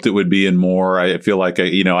I hoped it would be and more. I feel like,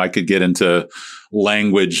 I could get into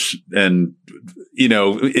language and,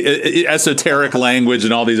 esoteric language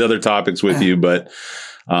and all these other topics with you, but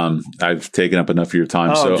I've taken up enough of your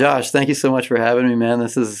time. So, Josh, thank you so much for having me, man.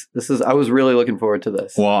 This is, I was really looking forward to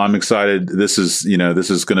this. Well, I'm excited. This is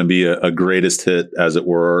going to be a greatest hit, as it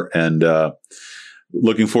were. And,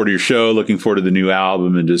 looking forward to your show, looking forward to the new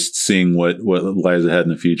album, and just seeing what lies ahead in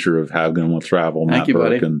the future of Have Gun Will Travel, Matt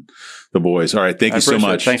Burke and the boys. All right. Thank you so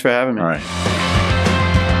much. Thanks for having me. All right.